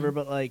or whatever,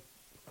 but like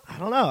I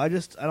don't know. I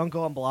don't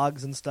go on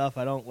blogs and stuff.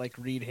 I don't like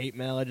read hate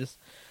mail.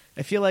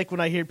 I feel like when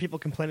I hear people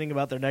complaining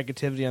about their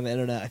negativity on the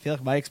internet, I feel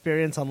like my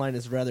experience online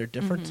is rather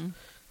different.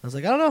 I was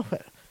like, I don't know.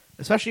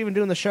 Especially even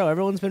doing the show,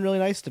 everyone's been really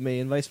nice to me,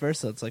 and vice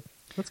versa. It's like,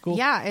 that's cool.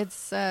 Yeah,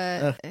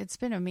 it's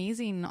been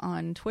amazing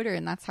on Twitter,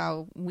 and that's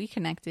how we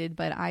connected.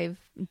 But I've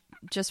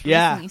just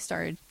recently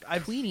started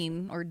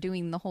tweeting or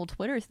doing the whole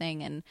Twitter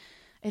thing, and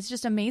it's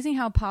just amazing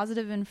how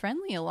positive and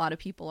friendly a lot of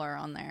people are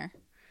on there.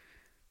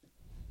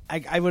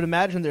 I would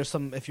imagine there's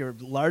some, if you're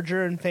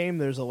larger in fame,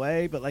 there's a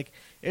way, but like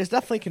it's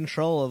definitely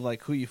control of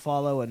like who you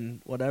follow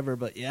and whatever.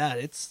 But yeah,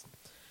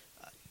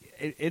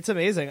 it's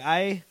amazing.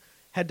 I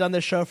had done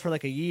this show for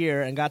like a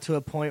year and got to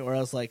a point where I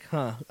was like,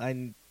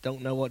 I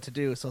don't know what to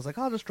do. So I was like,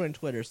 I'll just join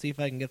Twitter, see if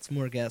I can get some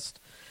more guests.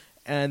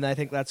 And I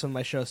think that's when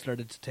my show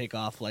started to take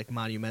off like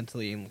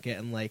monumentally and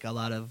getting like a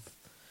lot of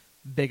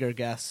bigger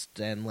guests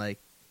and like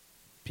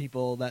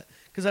people that,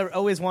 because I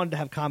always wanted to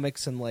have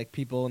comics and like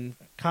people and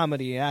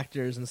comedy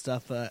actors and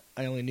stuff, but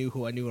I only knew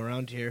who I knew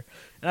around here.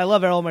 And I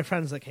love all my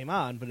friends that came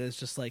on, but it's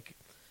just like,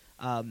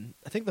 I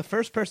think the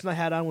first person I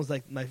had on was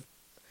like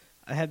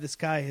I had this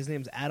guy, his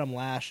name's Adam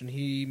Lash, and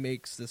he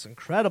makes this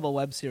incredible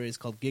web series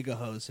called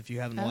Gigahose. If you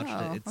haven't watched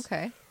it,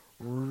 it's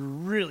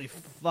really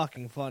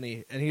fucking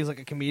funny. And he's like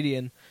a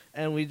comedian,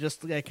 and we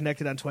just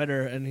connected on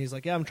Twitter, and he's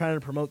like, yeah, I'm trying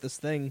to promote this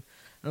thing. And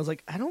I was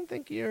like, I don't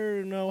think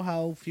you know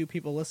how few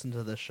people listen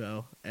to this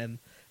show. And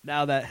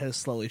now that has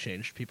slowly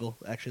changed. People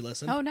actually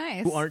listen. Oh,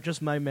 nice. Who aren't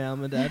just my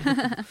mom and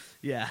dad.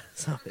 Yeah,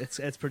 so it's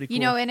pretty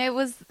cool. And it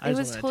was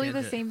totally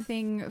the same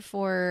thing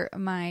for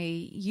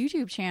my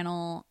YouTube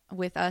channel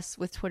with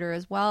Twitter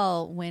as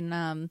well. When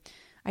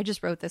I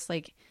just wrote this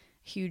like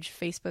huge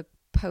Facebook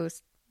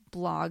post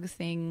blog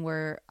thing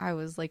where I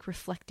was like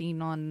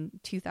reflecting on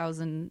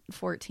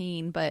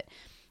 2014, but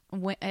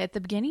at the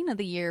beginning of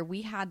the year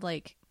we had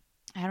like,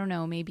 I don't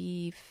know,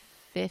 maybe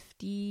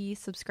 50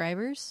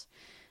 subscribers.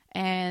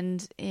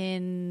 And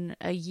in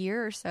a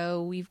year or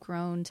so, we've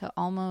grown to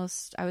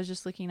almost, I was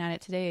just looking at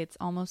it today, it's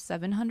almost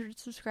 700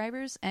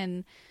 subscribers.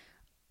 And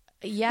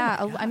Yeah,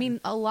 Oh my I mean,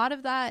 a lot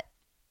of that,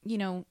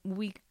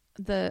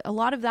 a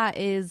lot of that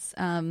is,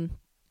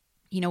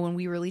 when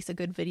we release a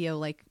good video,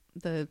 like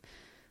the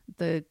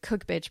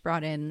Cook Bitch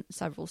brought in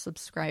several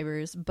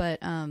subscribers, but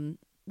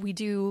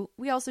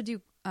we also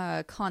do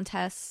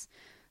contests.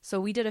 So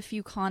we did a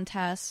few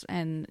contests,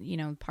 and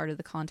part of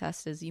the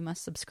contest is you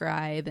must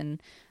subscribe,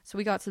 and so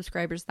we got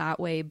subscribers that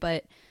way.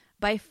 But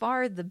by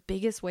far the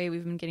biggest way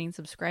we've been getting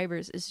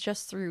subscribers is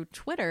just through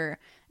Twitter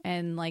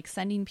and like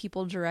sending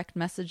people direct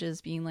messages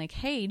being like,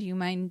 hey, do you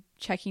mind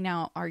checking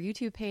out our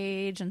YouTube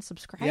page and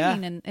subscribing? Yeah.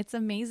 And it's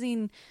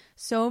amazing.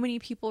 So many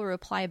people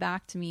reply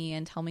back to me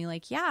and tell me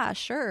like, yeah,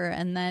 sure.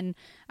 And then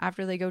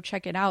after they go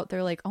check it out,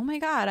 they're like, oh my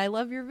God, I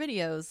love your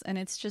videos. And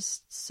it's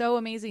just so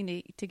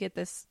amazing to get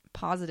this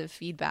positive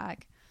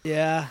feedback.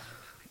 Yeah.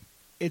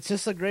 It's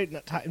just a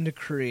great time to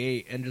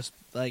create and just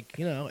like,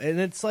 and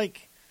it's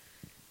like,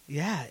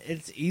 yeah,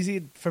 it's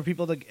easy for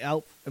people to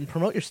out and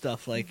promote your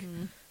stuff. Like,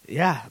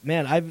 yeah,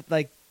 man, I've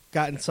like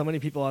gotten so many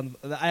people on.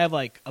 I have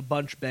like a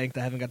bunch banked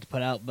I haven't got to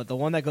put out, but the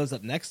one that goes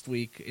up next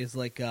week is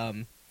like a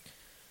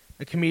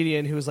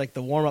comedian who was like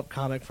the warm up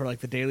comic for like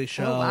the Daily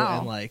Show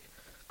and like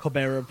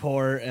Colbert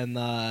Report, and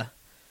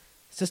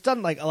it's just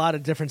done like a lot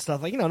of different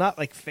stuff. Like, not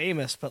like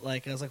famous, but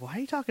like I was like, why are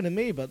you talking to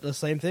me? But the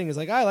same thing is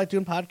like, I like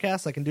doing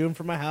podcasts. I can do them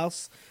from my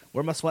house,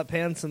 wear my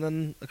sweatpants, and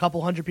then a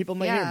couple hundred people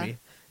might hear me.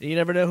 And you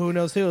never know who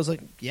knows who. I was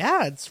like,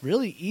 yeah, it's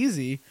really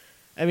easy.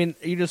 I mean,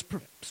 you just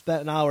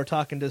spent an hour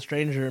talking to a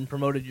stranger and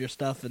promoted your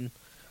stuff, and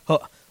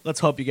let's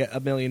hope you get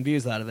 1 million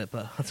views out of it.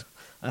 But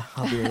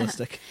I'll be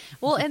realistic.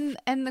 Well,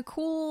 and the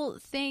cool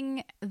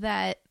thing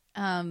that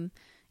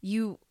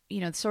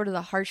sort of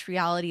the harsh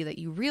reality that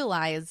you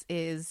realize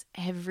is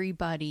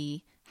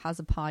everybody has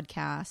a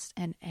podcast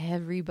and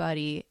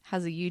everybody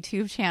has a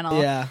YouTube channel.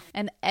 Yeah.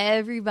 And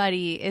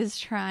everybody is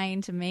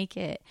trying to make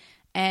it.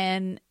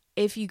 And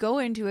if you go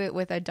into it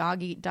with a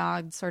dog eat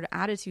dog sort of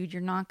attitude,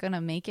 you're not going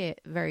to make it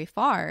very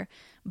far.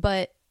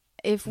 But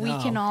if we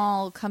can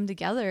all come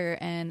together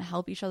and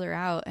help each other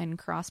out and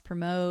cross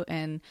promote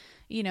and,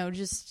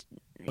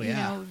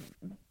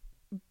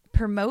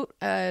 promote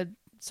a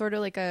sort of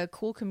like a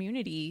cool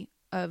community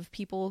of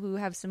people who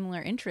have similar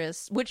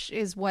interests, which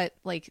is what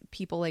like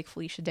people like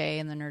Felicia Day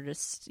and the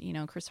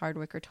Nerdist, Chris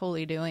Hardwick are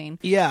totally doing.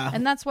 Yeah.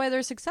 And that's why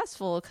they're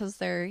successful, because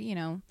they're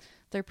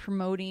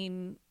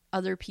promoting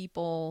other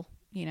people,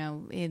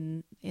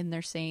 in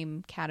their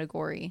same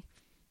category.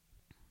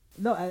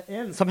 No,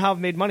 and somehow I've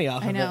made money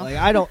off of it. know. Like,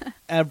 I don't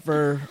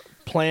ever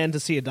plan to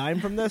see a dime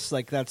from this.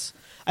 Like, I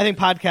think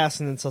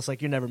podcasting, it's just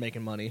like you're never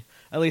making money.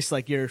 At least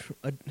like you're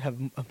have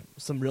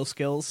some real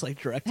skills, like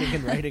directing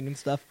and writing and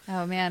stuff.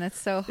 Oh man, it's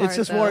so hard. It's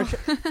just though, more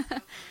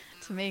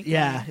to make.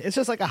 Yeah, money. it's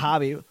just like a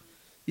hobby.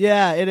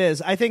 Yeah, it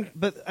is. I think,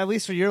 but at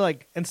least for you're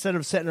like, instead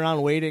of sitting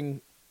around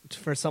waiting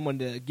for someone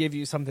to give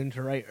you something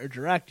to write or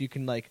direct, you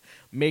can like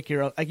make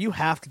your own. Like, you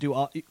have to do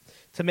all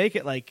to make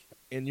it. Like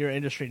in your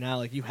industry now,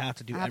 like you have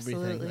to do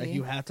Absolutely. everything. Like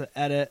you have to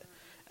edit,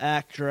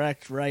 act,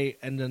 direct, write,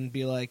 and then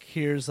be like,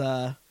 here's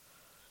like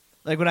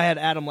when I had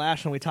Adam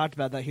Lash and we talked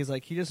about that, he's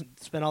like, he just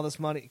spent all this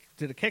money,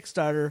 did a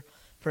Kickstarter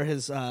for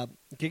his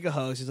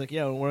Gigahost. He's like,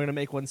 yeah, we're gonna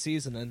make one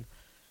season, and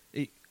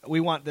we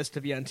want this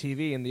to be on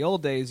TV. In the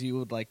old days, you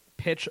would like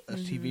pitch a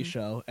TV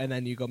show and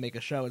then you go make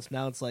a show.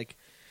 Now it's like,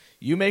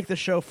 you make the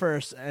show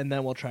first, and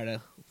then we'll try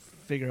to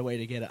figure a way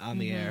to get it on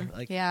the air.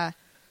 Like, Yeah.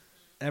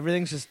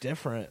 everything's just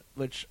different,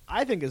 which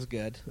I think is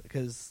good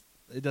because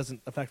it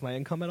doesn't affect my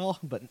income at all.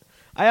 But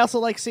I also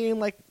like seeing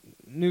like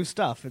new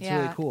stuff. It's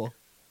really cool.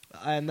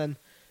 And then,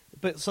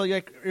 but so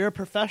like you're a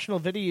professional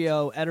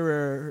video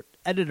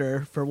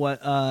editor for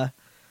what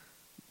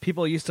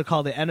people used to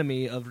call the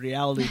enemy of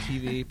reality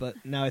TV, but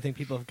now I think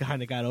people have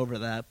kind of got over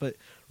that. But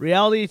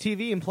reality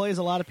TV employs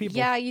a lot of people.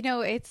 Yeah,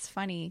 it's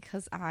funny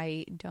because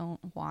I don't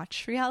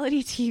watch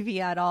reality TV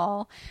at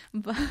all.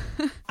 But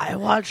I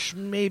watch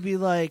maybe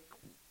like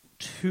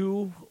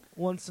 2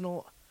 once in a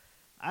while.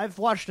 I've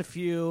watched a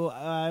few.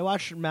 I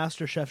watched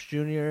MasterChef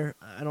Junior.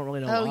 I don't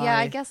really know why. Oh yeah,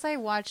 I guess I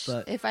watch.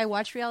 but- If I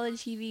watch reality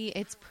TV,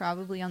 it's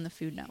probably on the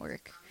Food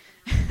Network.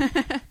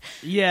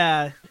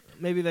 Yeah,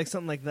 maybe like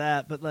something like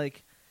that. But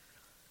like,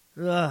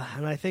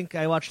 and I think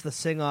I watched The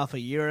Sing Off a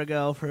year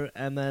ago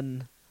and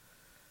then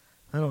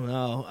I don't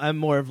know. I'm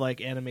more of like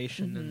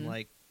animation and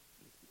like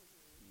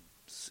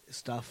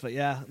stuff. But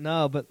yeah,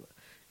 no. But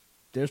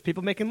there's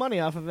people making money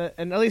off of it,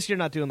 and at least you're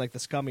not doing like the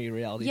scummy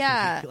reality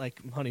TV, like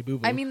Honey Boo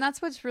Boo. I mean,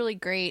 that's what's really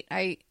great.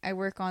 I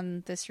work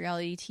on this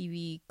reality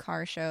TV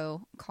car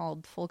show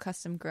called Full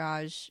Custom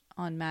Garage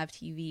on Mav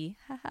TV.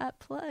 Haha,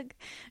 plug.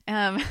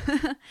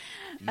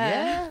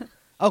 Yeah.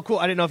 Oh, cool.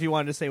 I didn't know if you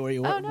wanted to say where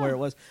where it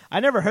was.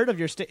 I never heard of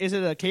your is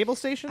it a cable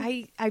station?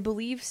 I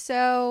believe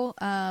so.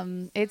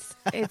 It's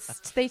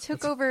they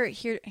took over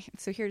here.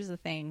 So here's the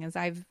thing: is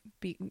I've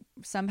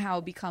somehow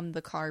become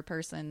the car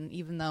person,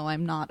 even though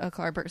I'm not a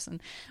car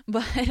person.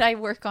 But I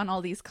work on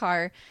all these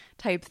car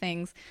type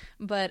things.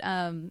 But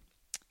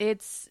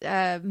it's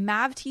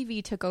Mav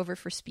TV took over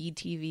for Speed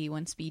TV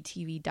when Speed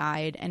TV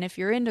died. And if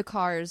you're into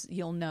cars,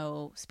 you'll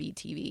know Speed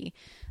TV.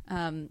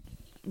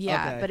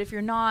 Yeah, Okay. but if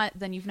you're not,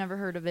 then you've never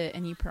heard of it,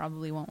 and you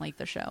probably won't like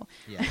the show.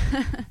 Yeah.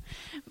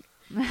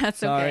 That's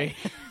Sorry.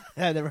 okay.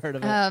 I never heard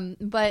of it.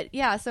 But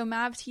yeah, so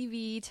Mav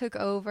TV took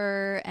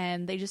over,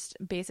 and they just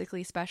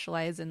basically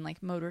specialize in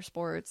like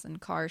motorsports and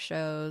car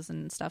shows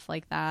and stuff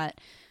like that.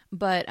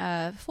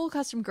 But Full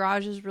Custom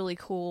Garage is really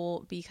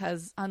cool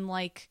because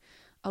unlike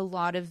a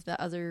lot of the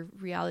other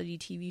reality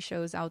TV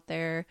shows out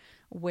there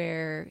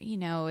where, you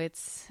know,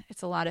 it's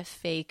a lot of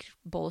fake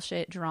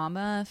bullshit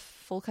drama,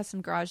 Full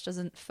Custom Garage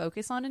doesn't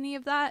focus on any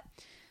of that.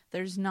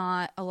 There's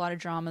not a lot of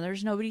drama.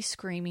 There's nobody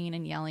screaming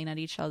and yelling at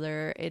each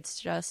other. It's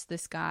just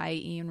this guy,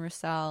 Ian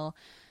Russell,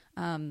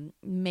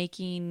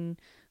 making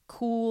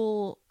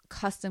cool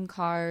custom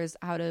cars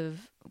out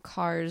of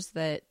cars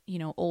that, you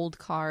know, old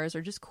cars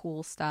or just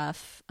cool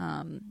stuff.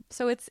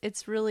 So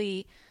it's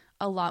really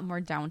a lot more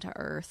down to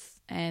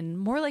earth and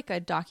more like a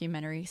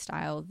documentary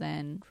style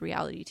than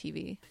reality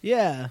TV.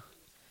 Yeah.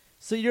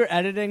 So you're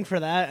editing for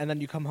that, and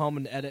then you come home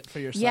and edit for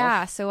yourself?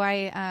 Yeah, so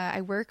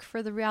I work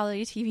for the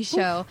reality TV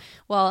show.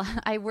 Well,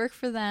 I work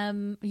for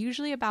them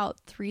usually about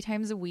 3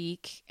 times a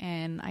week,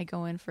 and I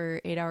go in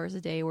for 8 hours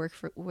a day, work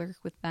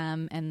with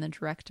them and the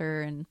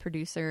director and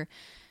producer.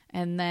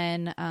 And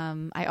then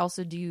I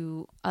also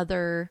do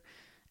other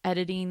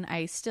editing.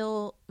 I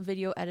still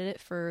video edit it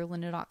for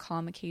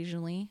lynda.com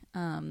occasionally.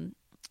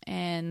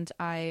 And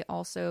I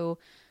also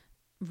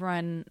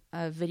run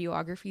a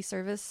videography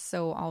service,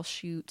 so I'll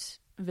shoot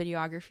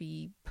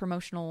videography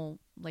promotional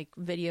like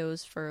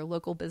videos for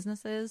local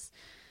businesses.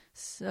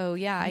 So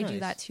yeah, I do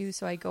that too.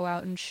 So I go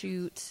out and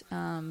shoot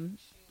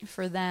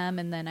for them,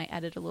 and then I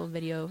edit a little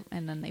video,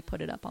 and then they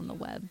put it up on the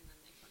web.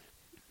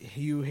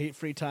 You hate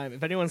free time.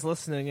 If anyone's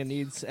listening and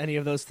needs any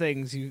of those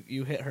things,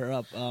 you hit her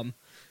up.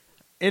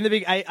 In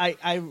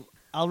the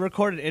I'll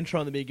record an intro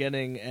in the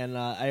beginning, and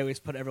I always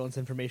put everyone's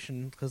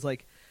information because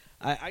like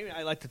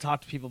I like to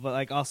talk to people, but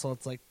like also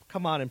it's like,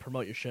 come on and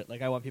promote your shit.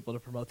 Like I want people to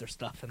promote their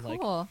stuff, and like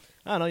Cool.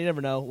 I don't know, you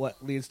never know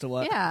what leads to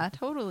what. Yeah,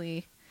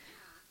 totally.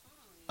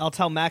 I'll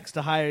tell Max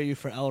to hire you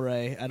for El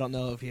Rey. I don't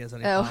know if he has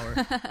any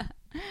power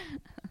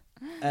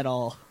at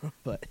all,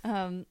 but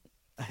I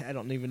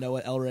don't even know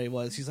what El Rey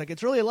was. He's like,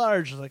 it's really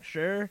large. I was like,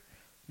 sure,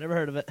 never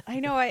heard of it. I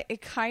know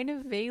it kind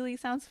of vaguely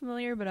sounds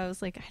familiar, but I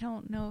was like, I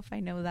don't know if I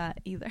know that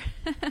either.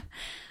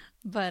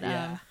 But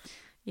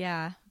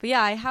yeah. But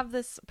yeah, I have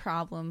this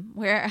problem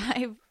where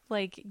I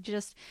like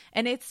just,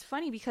 and it's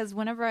funny because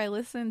whenever I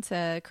listen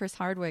to Chris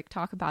Hardwick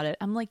talk about it,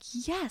 I'm like,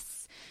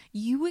 yes,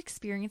 you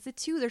experience it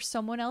too. There's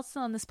someone else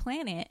on this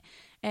planet.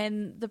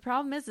 And the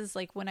problem is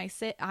like when I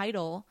sit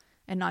idle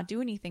and not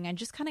do anything, I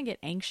just kind of get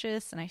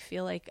anxious and I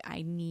feel like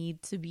I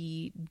need to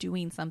be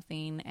doing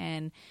something.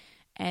 And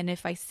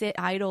if I sit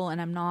idle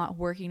and I'm not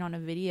working on a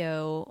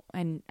video,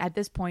 and at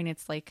this point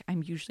it's like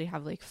I'm usually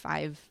have like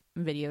 5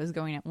 videos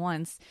going at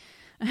once.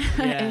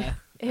 Yeah,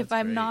 if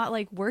I'm not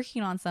like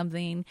working on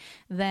something,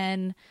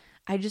 then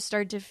I just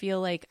start to feel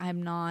like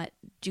I'm not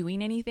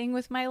doing anything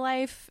with my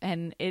life.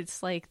 And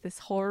it's like this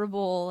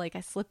horrible, like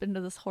I slip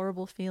into this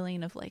horrible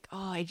feeling of like, oh,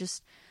 I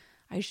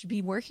should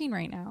be working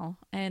right now.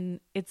 And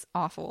it's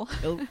awful.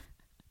 Well,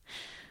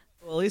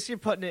 at least you're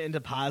putting it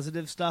into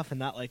positive stuff and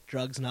not like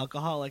drugs and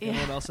alcohol like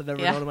anyone else I've ever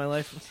known in my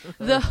life.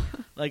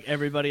 Like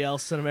everybody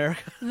else in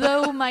America.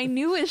 Though my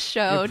newest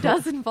show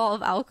does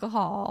involve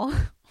alcohol,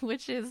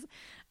 which is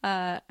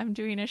I'm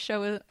doing a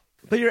show with...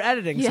 But you're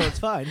editing, so it's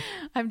fine.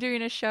 I'm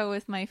doing a show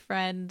with my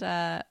friend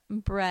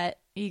Brett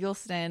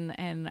Eagleston,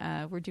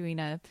 and we're doing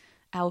a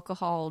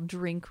alcohol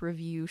drink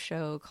review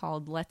show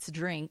called Let's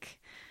Drink.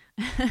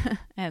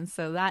 And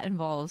so that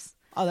involves...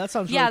 Oh, that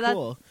sounds really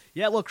cool.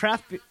 Yeah, well,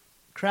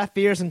 craft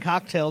beers and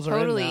cocktails are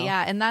totally, in now.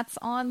 yeah, and that's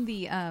on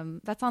the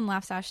that's on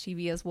Laughsash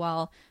TV as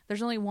well.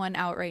 There's only one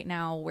out right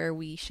now where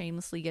we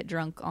shamelessly get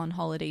drunk on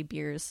holiday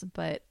beers,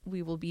 but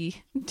we will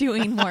be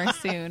doing more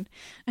soon.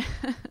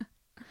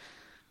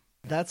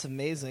 That's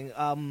amazing.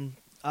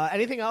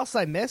 Anything else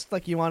I missed?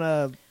 Like you want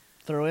to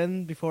throw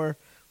in before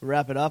we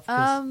wrap it up?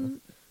 'Cause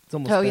it's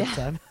almost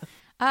bedtime.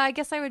 I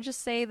guess I would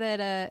just say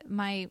that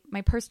my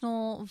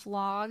personal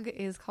vlog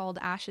is called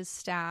Ash's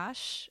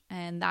Stash,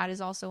 and that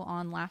is also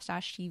on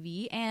Laughsash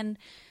TV. And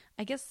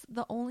I guess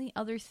the only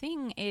other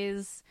thing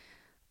is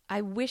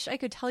I wish I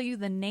could tell you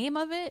the name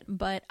of it,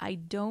 but I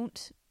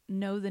don't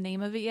know the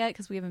name of it yet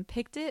because we haven't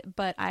picked it.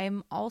 But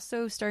I'm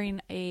also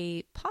starting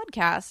a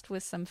podcast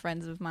with some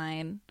friends of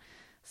mine.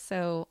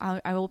 So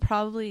I will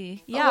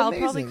probably, I'll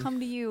probably come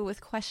to you with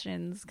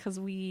questions because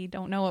we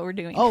don't know what we're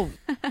doing. Oh,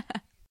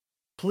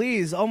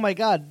 please. Oh my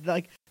God.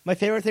 Like my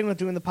favorite thing with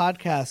doing the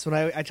podcast, when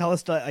I tell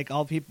this to like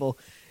all people,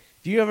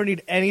 if you ever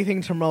need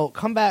anything to promote,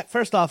 come back.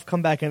 First off,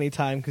 come back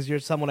anytime because you're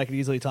someone I could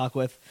easily talk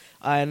with.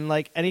 And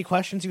like any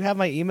questions you have,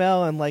 my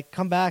email, and like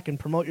come back and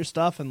promote your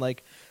stuff, and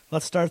like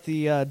let's start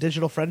the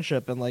digital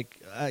friendship, and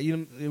like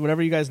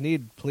whatever you guys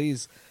need,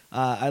 please.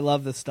 I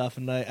love this stuff,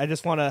 and I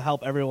just want to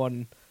help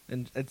everyone,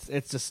 and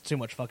it's just too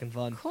much fucking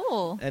fun.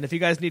 Cool. And if you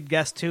guys need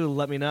guests too,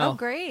 let me know. Oh,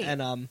 great.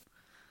 And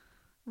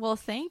well,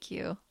 thank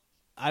you.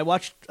 I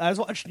was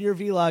watching your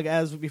vlog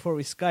as before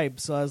we Skyped,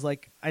 so I was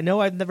like, I know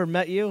I've never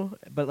met you,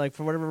 but like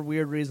for whatever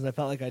weird reason, I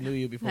felt like I knew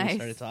you before we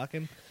started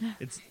talking.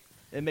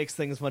 It makes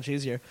things much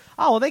easier.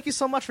 Oh, well, thank you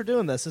so much for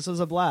doing this. This was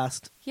a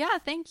blast. Yeah,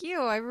 thank you.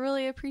 I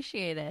really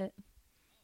appreciate it.